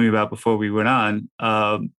were telling me about before we went on,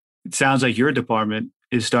 it sounds like your department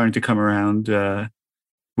is starting to come around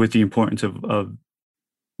with the importance of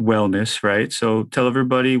wellness, right? So tell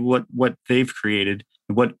everybody what they've created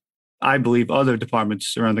and what I believe other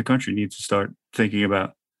departments around the country need to start thinking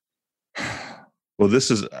about. Well,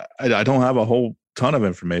 I don't have a whole ton of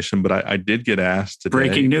information, but I did get asked today.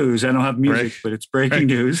 Breaking news. I don't have music, but it's breaking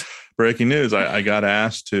news. Breaking news. I got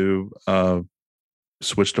asked to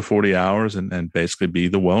switch to 40 hours and basically be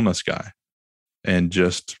the wellness guy and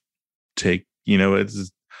just take,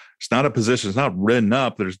 it's not a position. It's not written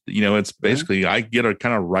up. There's, it's basically, I get to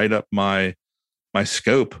kind of write up my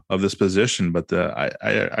scope of this position, but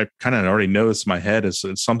I kind of already know this in my head. It's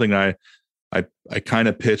something I kind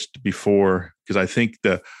of pitched before, because I think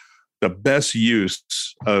the best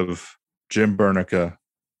use of Jim Burneka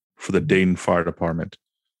for the Dayton Fire Department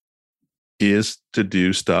is to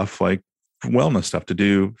do stuff like wellness stuff, to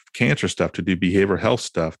do cancer stuff, to do behavioral health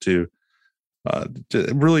stuff, to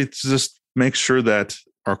really just make sure that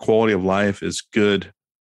our quality of life is good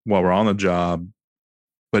while we're on the job,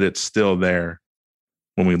 but it's still there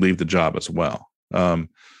when we leave the job as well.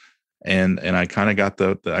 And I kind of got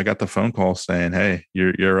the phone call saying, "Hey,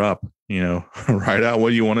 you're up, write out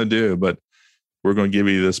what you want to do, but we're going to give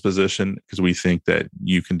you this position because we think that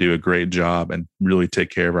you can do a great job and really take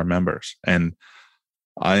care of our members." And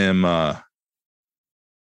I'm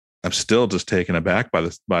still just taken aback by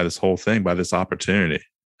this whole thing, by this opportunity.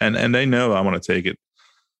 And they know I want to take it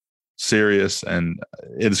serious and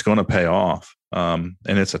it's going to pay off. And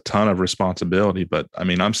it's a ton of responsibility, but I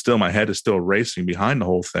mean, my head is still racing behind the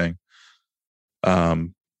whole thing.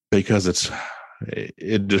 Because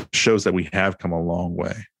it just shows that we have come a long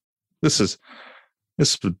way. This was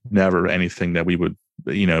never anything that we would,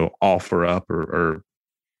 offer up or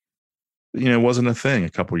wasn't a thing a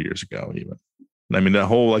couple of years ago even. I mean, the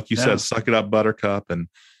whole, like you said, suck it up, buttercup,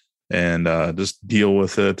 and just deal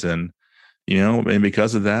with it. And, and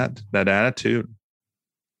because of that attitude,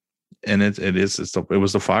 and it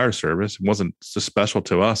was the fire service. It wasn't just special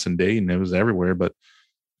to us in Dayton. It was everywhere, but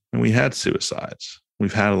we had suicides.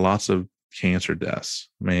 We've had lots of cancer deaths.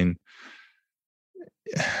 I mean,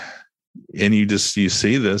 and you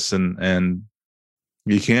see this and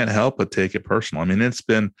you can't help but take it personal. I mean, it's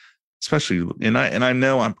been, especially, and I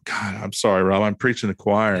know I'm sorry, Rob, I'm preaching the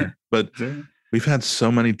choir, but we've had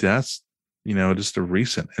so many deaths, just a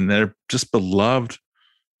recent, and they're just beloved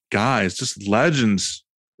guys, just legends,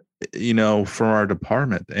 from our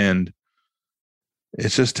department. And it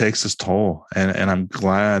just takes its toll. And I'm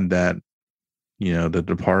glad that, the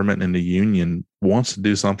department and the union wants to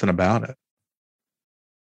do something about it,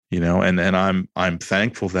 and I'm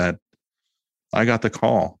thankful that I got the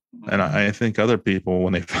call. And I think other people,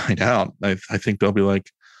 when they find out, I think they'll be like,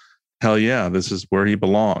 hell yeah, this is where he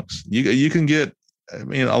belongs. You can get, I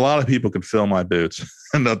mean, a lot of people can fill my boots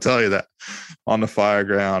and they'll tell you that on the fire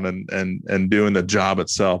ground and doing the job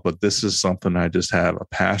itself. But this is something I just have a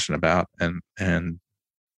passion about, and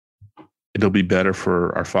it'll be better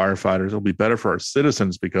for our firefighters. It'll be better for our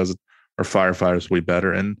citizens because our firefighters will be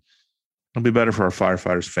better, and it'll be better for our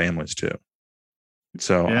firefighters' families too.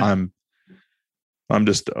 So yeah. I'm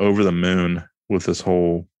just over the moon with this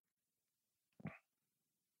whole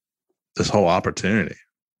opportunity.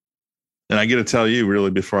 And I get to tell you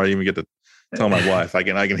really before I even get to tell my wife. I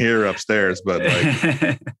can hear her upstairs, but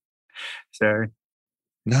like, sorry.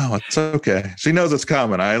 No, it's okay. She knows it's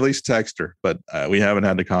coming. I at least text her, but we haven't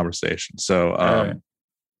had the conversation. So I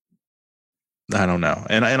don't know,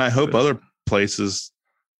 and I hope other places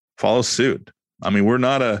follow suit. I mean, we're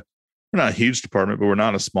not a huge department, but we're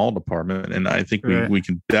not a small department, and I think we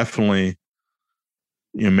can definitely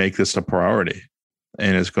make this a priority,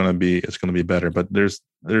 and it's going to be better. But there's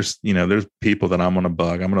people that I'm going to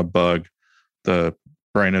bug. I'm going to bug the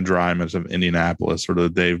Brandon Drymans of Indianapolis or the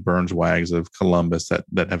Dave Burns Wags of Columbus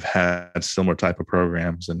that have had similar type of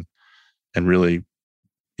programs and really,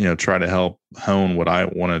 try to help hone what I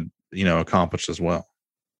want to, accomplish as well.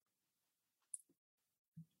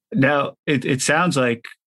 Now it sounds like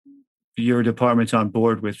your department's on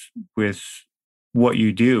board with what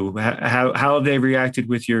you do. How have they reacted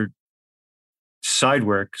with your side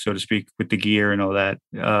work, so to speak, with the gear and all that?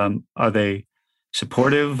 Are they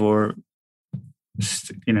supportive or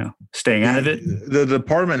staying out of it? The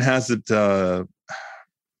department has it,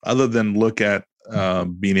 other than look at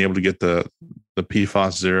being able to get the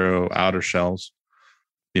PFAS zero outer shells.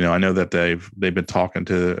 I know that they've been talking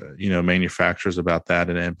to manufacturers about that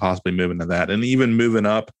and possibly moving to that, and even moving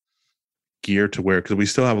up gear to where, because we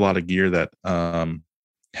still have a lot of gear that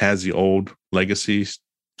has the old legacy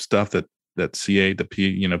stuff that CA the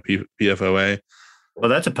PFOA. Well,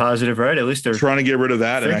 that's a positive, right? At least they're trying to get rid of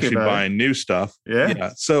that and actually buying new stuff.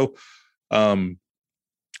 Yeah. So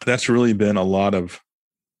that's really been a lot of,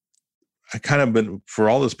 I kind of been, for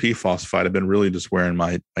all this PFAS fight, I've been really just wearing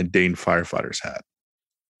my Dayton Firefighters hat.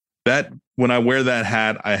 That when I wear that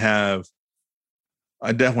hat, I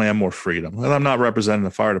definitely have more freedom. Well, I'm not representing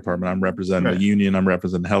the fire department. I'm representing the union. I'm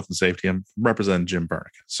representing health and safety. I'm representing Jim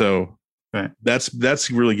Burneka. So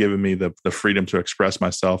that's really given me the freedom to express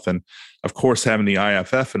myself. And of course, having the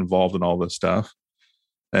IFF involved in all this stuff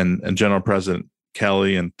and General President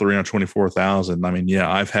Kelly and 324,000. I mean,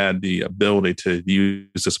 I've had the ability to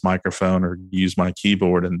use this microphone or use my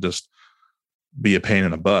keyboard and just be a pain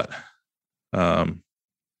in the butt,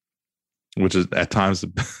 which is at times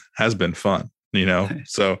has been fun,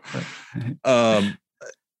 So,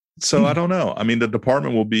 so I don't know. I mean, the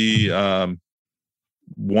department will be,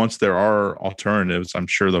 once there are alternatives, I'm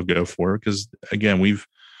sure they'll go for it. Because again,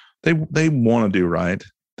 they want to do right.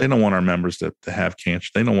 They don't want our members to have cancer.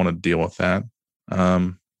 They don't want to deal with that.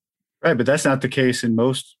 Right. But that's not the case in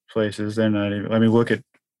most places. They're not even, I mean, look at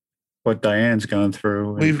what Diane's gone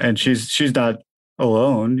through and she's not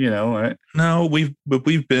alone, Right? No, we've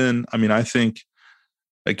been, I mean, I think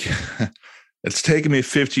like it's taken me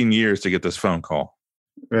 15 years to get this phone call.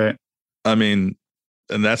 Right. I mean,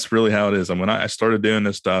 and that's really how it is. And when I started doing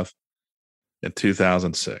this stuff in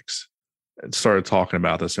 2006, and started talking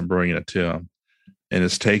about this and bringing it to them, and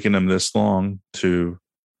it's taken them this long to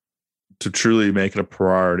truly make it a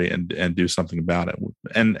priority and do something about it.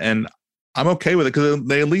 And I'm okay with it because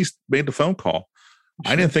they at least made the phone call.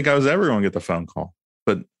 Sure. I didn't think I was ever going to get the phone call,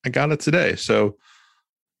 but I got it today. So,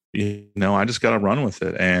 I just got to run with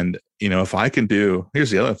it. And, if I can here's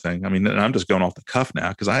the other thing. I mean, and I'm just going off the cuff now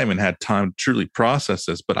because I haven't had time to truly process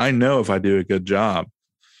this, but I know if I do a good job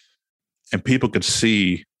and people could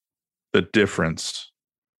see the difference,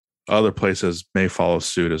 other places may follow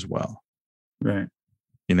suit as well. Right.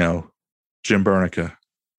 Jim Burneka,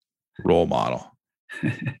 role model.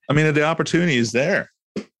 I mean, the opportunity is there.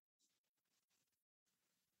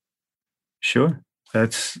 Sure.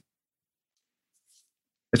 That's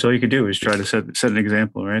all you could do is try to set an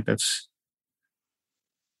example, right? That's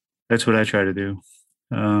what I try to do.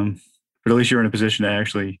 But at least you're in a position to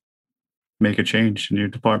actually make a change in your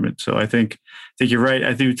department. So I think you're right.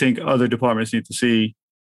 I do think other departments need to see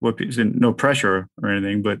no pressure or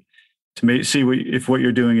anything, but to see if what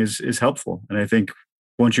you're doing is helpful. And I think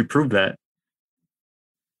once you prove that,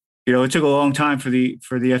 it took a long time for the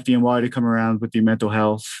FDNY to come around with the mental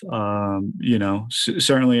health.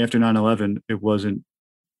 Certainly after 9/11, it wasn't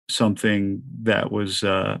something that was,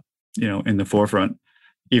 in the forefront,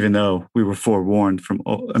 even though we were forewarned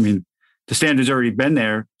the standards already been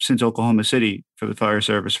there since Oklahoma City for the fire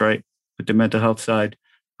service, right? With the mental health side,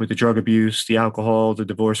 with the drug abuse, the alcohol, the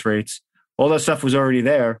divorce rates, all that stuff was already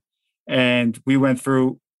there. And we went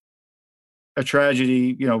through a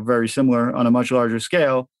tragedy, very similar on a much larger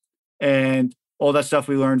scale. And all that stuff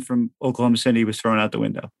we learned from Oklahoma City was thrown out the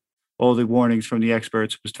window. All the warnings from the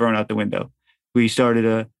experts was thrown out the window. We started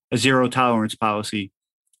a zero tolerance policy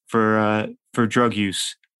for drug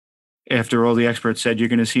use after all the experts said you're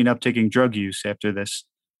going to see an uptick in drug use after this.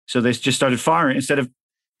 So they just started firing instead of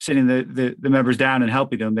sitting the members down and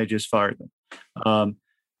helping them. They just fired them.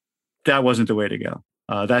 That wasn't the way to go.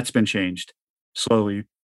 That's been changed slowly.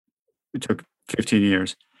 It took 15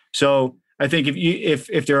 years. So I think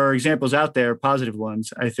if there are examples out there, positive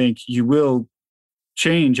ones, I think you will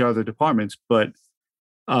change other departments. But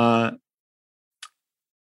I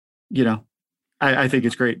think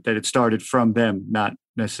it's great that it started from them, not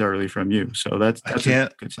necessarily from you. So that's a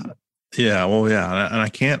good sign. Yeah, well, yeah, and I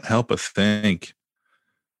can't help but think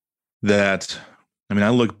that. I mean, I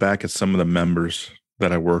look back at some of the members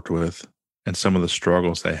that I worked with and some of the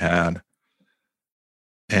struggles they had,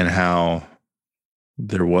 and how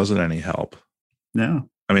there wasn't any help. No,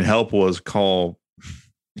 I mean, help was called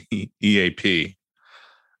EAP,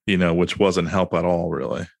 which wasn't help at all,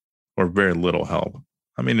 really, or very little help.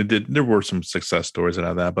 I mean, there were some success stories out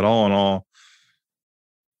of that, but all in all,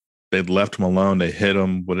 they'd left them alone. They hit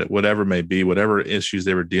them, whatever it may be, whatever issues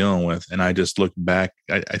they were dealing with. And I just look back,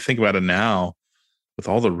 I think about it now with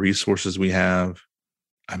all the resources we have.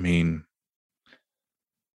 I mean,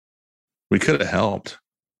 we could have helped.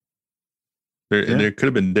 There could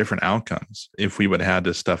have been different outcomes if we would have had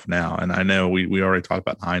this stuff now. And I know we already talked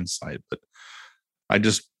about hindsight, but I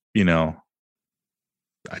just, I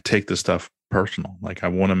take this stuff personal. Like, I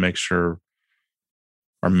want to make sure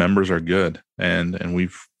our members are good, and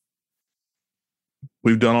we've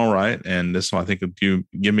done all right. And this one, I think, you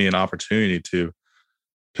give me an opportunity to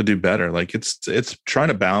do better. Like, it's trying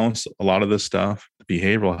to balance a lot of this stuff, the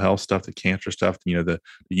behavioral health stuff, the cancer stuff, the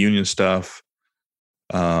union stuff,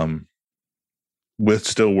 with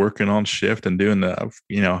still working on shift and doing the,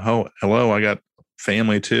 hello, I got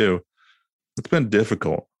family too. It's been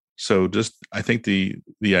difficult. So just, I think the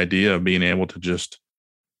idea of being able to just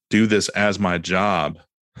do this as my job,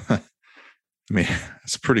 I mean,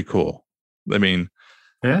 it's pretty cool. I mean,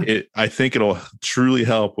 I think it'll truly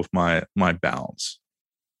help with my balance,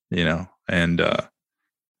 and I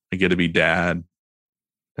get to be dad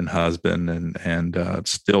and husband and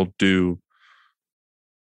still do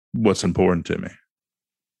what's important to me.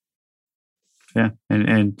 Yeah.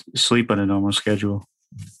 And sleep on a normal schedule.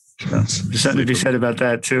 So, there's something to be said about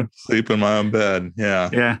that too. Sleep in my own bed. Yeah.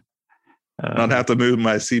 Yeah. Not have to move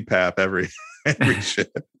my CPAP every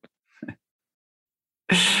shift.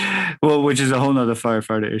 Well, which is a whole nother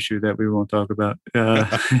firefighter issue that we won't talk about.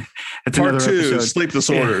 It's Part 2, episode. Sleep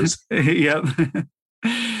disorders. Yep.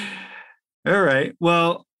 All right.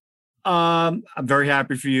 Well, I'm very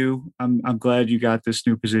happy for you. I'm glad you got this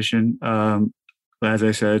new position. As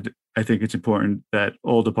I said, I think it's important that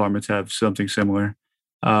all departments have something similar.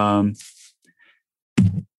 I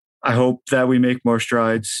hope that we make more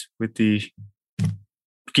strides with the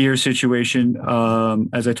gear situation.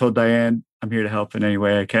 As I told Diane, I'm here to help in any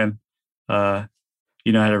way I can.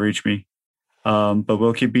 You know how to reach me. But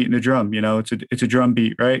we'll keep beating the drum. It's a drum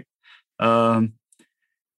beat, right?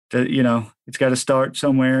 It's got to start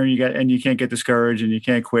somewhere. And you can't get discouraged and you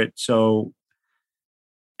can't quit. So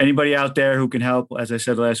anybody out there who can help, as I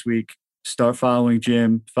said last week, start following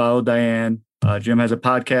Jim, follow Diane. Jim has a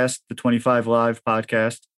podcast, the 25 Live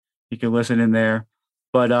podcast. You can listen in there,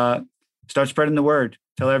 but start spreading the word.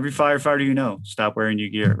 Tell every firefighter you know, stop wearing your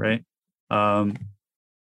gear, right?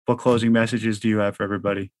 What closing messages do you have for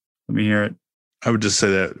everybody? Let me hear it. I would just say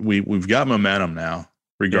that we've got momentum now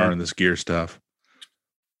regarding this gear stuff.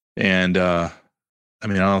 And I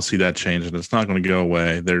don't see that changing. It's not going to go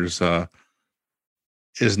away.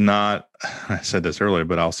 I said this earlier,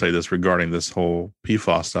 but I'll say this regarding this whole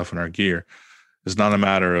PFAS stuff in our gear. It's not a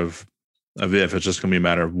matter of if, it's just going to be a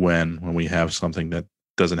matter of when we have something that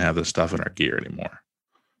doesn't have this stuff in our gear anymore.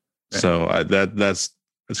 Right. So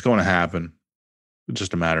it's going to happen. It's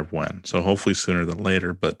just a matter of when. So hopefully sooner than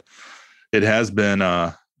later, but it has been,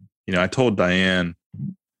 I told Diane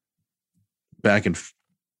back in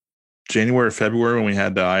January, February, when we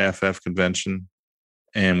had the IFF convention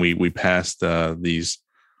and we passed these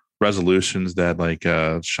resolutions that like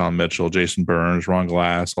Sean Mitchell, Jason Burns, Ron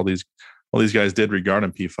Glass, all these guys did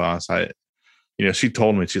regarding PFAS. She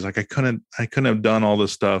told me, she's like, I couldn't have done all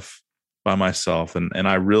this stuff by myself. And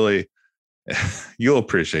I really, you'll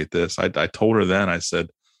appreciate this. I told her then, I said,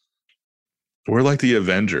 we're like the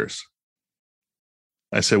Avengers.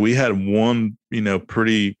 I said, we had one,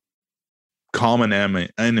 pretty common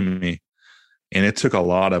enemy, and it took a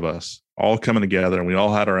lot of us all coming together, and we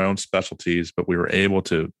all had our own specialties, but we were able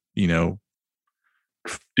to,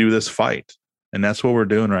 do this fight. And that's what we're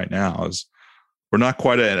doing right now. Is we're not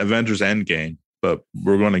quite an Avengers Endgame, but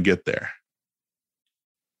we're going to get there.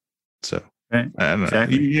 So, right. I don't know.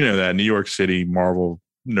 Exactly. You know that New York City, Marvel,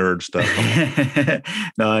 nerd stuff.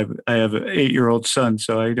 No, I have an 8-year-old son,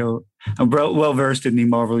 so I'm well versed in the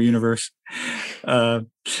Marvel universe.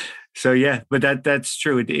 So yeah, but that's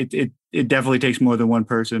true. It definitely takes more than one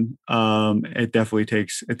person. It definitely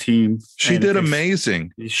takes a team. She did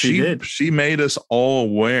amazing. She did. She made us all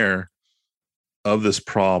aware of this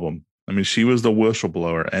problem. I mean, she was the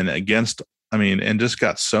whistleblower and just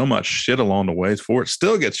got so much shit along the way for it.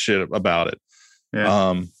 Still gets shit about it.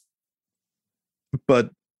 Yeah. But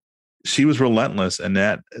she was relentless, and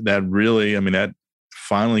that really, that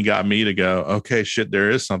finally got me to go, okay, shit, there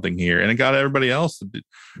is something here, and it got everybody else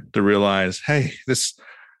to realize, hey, this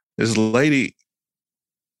lady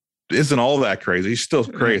isn't all that crazy. She's still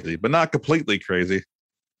crazy, but not completely crazy.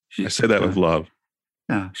 I say that with love.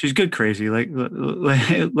 No, she's good crazy, like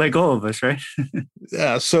all of us, right?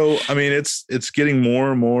 Yeah. So it's getting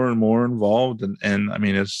more and more and more involved, and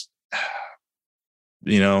it's,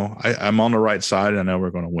 I'm on the right side. And I know we're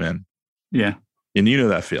going to win. Yeah, and you know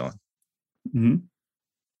that feeling. Mm-hmm.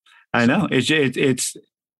 I know. It's.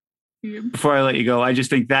 Before I let you go, I just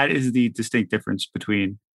think that is the distinct difference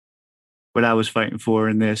between what I was fighting for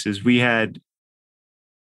and this. Is we had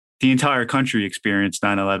the entire country experienced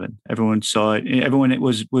 9/11. Everyone saw it. Everyone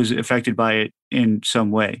was affected by it in some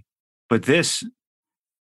way. But this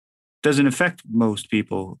doesn't affect most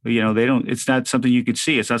people. They don't. It's not something you could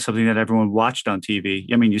see. It's not something that everyone watched on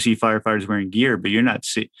TV. I mean, you see firefighters wearing gear, but you're not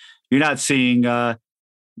seeing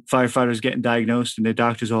firefighters getting diagnosed in their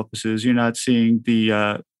doctor's offices. You're not seeing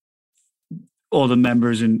all the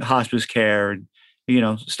members in hospice care and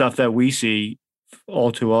stuff that we see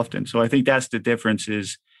all too often. So I think that's the difference.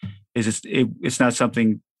 It's not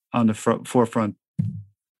something on the forefront.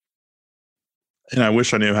 And I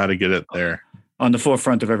wish I knew how to get it there. On the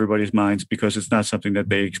forefront of everybody's minds, because it's not something that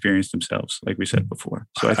they experience themselves, like we said before.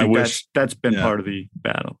 So I think that's been part of the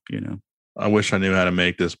battle, I wish I knew how to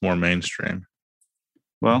make this more mainstream.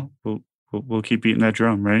 Well, we'll keep beating that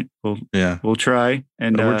drum, right? We'll try.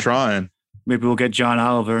 And we're trying. Maybe we'll get John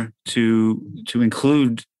Oliver to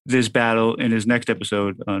include this battle in his next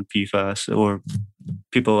episode on PFAS, or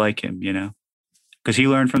people like him, because he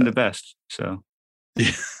learned from the best. So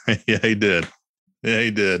yeah, he did.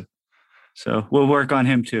 So we'll work on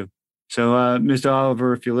him too. So Mr.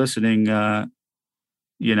 Oliver, if you're listening,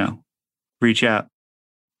 reach out.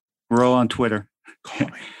 We're all on Twitter.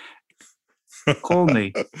 Call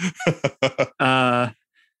me. All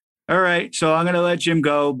right. So I'm going to let Jim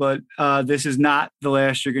go, but this is not the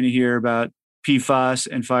last you're going to hear about PFAS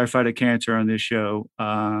and firefighter cancer on this show.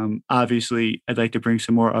 Obviously, I'd like to bring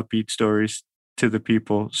some more upbeat stories to the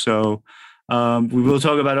people. So we will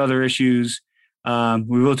talk about other issues.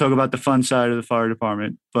 We will talk about the fun side of the fire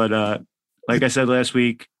department. But like I said last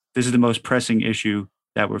week, this is the most pressing issue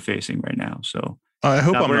that we're facing right now. So I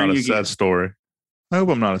hope I'm not a sad story.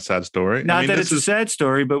 Not that it's a sad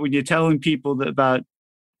story, but when you're telling people about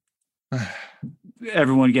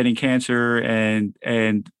everyone getting cancer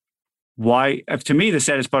and why, to me, the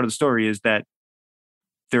saddest part of the story is that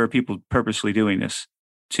there are people purposely doing this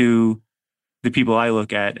to the people I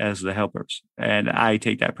look at as the helpers. And I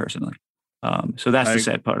take that personally. So that's the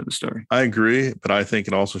sad part of the story. I agree, but I think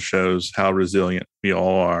it also shows how resilient we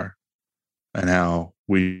all are and how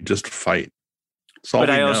we just fight.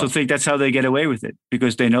 But I also think that's how they get away with it,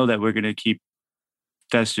 because they know that we're going to keep.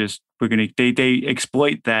 They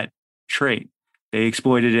exploit that trait. They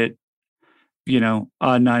exploited it,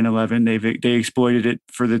 on 9/11. They exploited it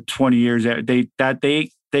for the 20 years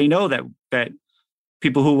they know that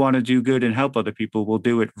people who want to do good and help other people will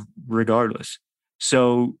do it regardless.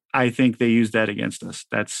 So I think they use that against us.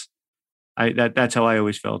 That's how I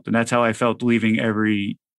always felt, and that's how I felt leaving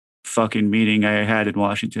every fucking meeting I had in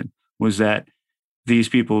Washington, was that these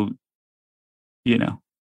people, You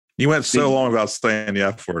went so long about saying the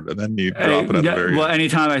F word, and then you drop it at the very end. Well,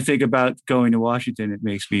 anytime I think about going to Washington, it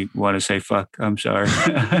makes me want to say fuck. I'm sorry.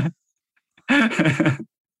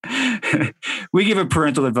 We give a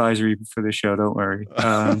parental advisory for the show. Don't worry.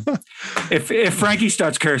 If Frankie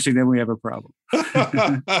starts cursing, then we have a problem.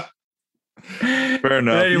 Fair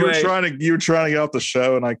enough. Anyway, you were trying to get off the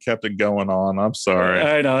show, and I kept it going on. I'm sorry.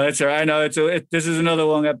 I know that's all right. I know this is another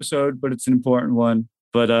long episode, but it's an important one.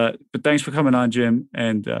 But thanks for coming on, Jim,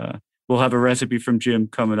 and we'll have a recipe from Jim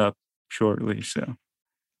coming up shortly. So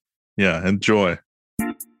yeah, enjoy.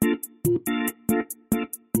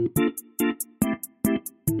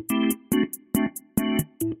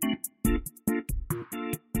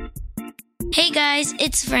 Hey guys,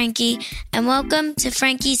 it's Frankie, and welcome to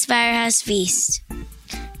Frankie's Firehouse Feast.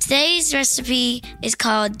 Today's recipe is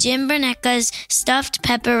called Jim Burneka's Stuffed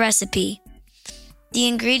Pepper Recipe. The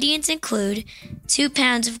ingredients include 2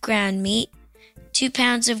 pounds of ground meat, 2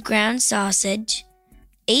 pounds of ground sausage,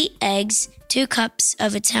 8 eggs, 2 cups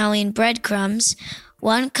of Italian breadcrumbs,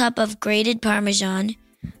 1 cup of grated Parmesan,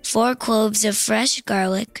 4 cloves of fresh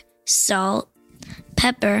garlic, salt,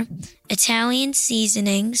 pepper, Italian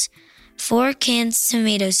seasonings, 4 cans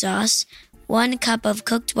tomato sauce, 1 cup of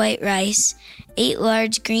cooked white rice, 8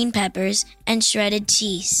 large green peppers, and shredded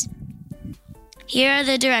cheese. Here are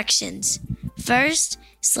the directions. First,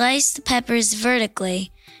 slice the peppers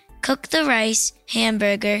vertically. Cook the rice,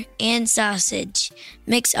 hamburger, and sausage.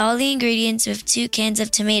 Mix all the ingredients with 2 cans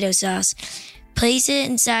of tomato sauce. Place it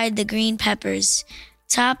inside the green peppers.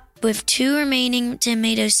 Top with 2 remaining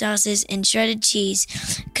tomato sauces and shredded cheese.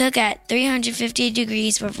 Cook at 350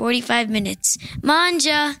 degrees for 45 minutes.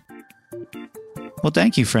 Manja! Well,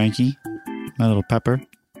 thank you, Frankie, my little pepper.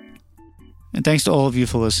 And thanks to all of you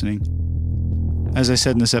for listening. As I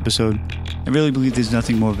said in this episode, I really believe there's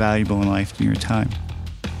nothing more valuable in life than your time.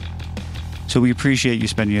 So we appreciate you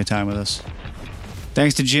spending your time with us.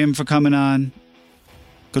 Thanks to Jim for coming on.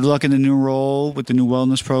 Good luck in the new role with the new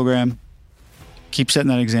wellness program. Keep setting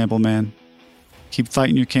that example, man. Keep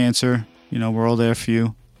fighting your cancer. You know, we're all there for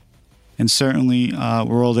you. And certainly,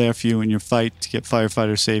 we're all there for you in your fight to get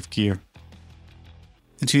firefighter safe gear.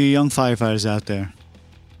 And to you young firefighters out there,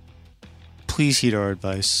 please heed our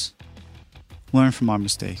advice. Learn from our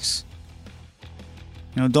mistakes.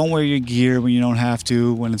 You know, don't wear your gear when you don't have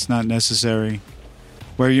to, when it's not necessary.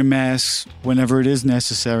 Wear your masks whenever it is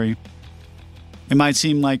necessary. It might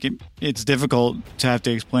seem like it's difficult to have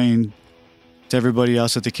to explain to everybody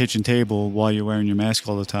else at the kitchen table why you're wearing your mask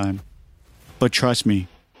all the time. But trust me,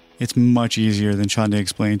 it's much easier than trying to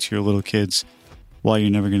explain to your little kids why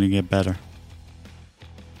you're never going to get better.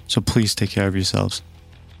 So please take care of yourselves.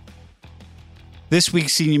 This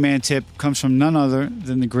week's Senior Man tip comes from none other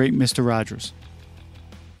than the great Mr. Rogers.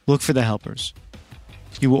 Look for the helpers.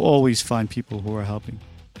 You will always find people who are helping.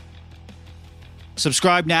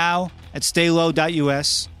 Subscribe now at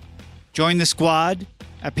staylow.us. Join the squad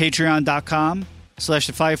at patreon.com/the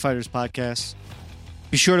Firefighters Podcast.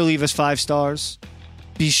 Be sure to leave us 5 stars.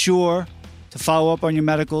 Be sure to follow up on your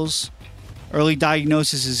medicals. Early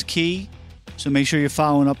diagnosis is key, so make sure you're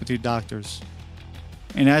following up with your doctors.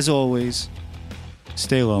 And as always,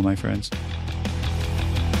 stay low, my friends.